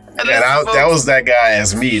 And that was that guy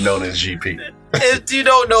as me, known as GP. If you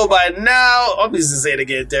don't know by now, I'm just gonna say it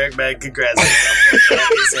again, Derek, man. Congrats. I'm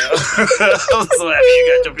so happy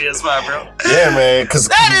you got your PS5, bro. Yeah, man. Because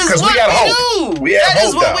we got hope. That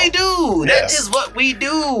is what we do. That is what we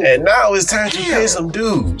do. And now it's time to pay some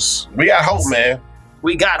dues. We got hope, man.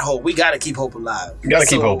 We got hope. We got to keep hope alive. You got to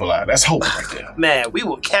keep hope alive. That's hope right there. Man, we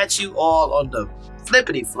will catch you all on the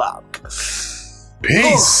flippity flop.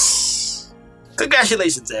 Peace.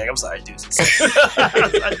 Congratulations, Eric. I'm sorry, deuces.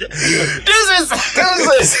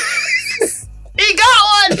 Deuces. He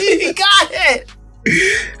got one. He got it.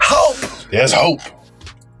 Hope. There's hope.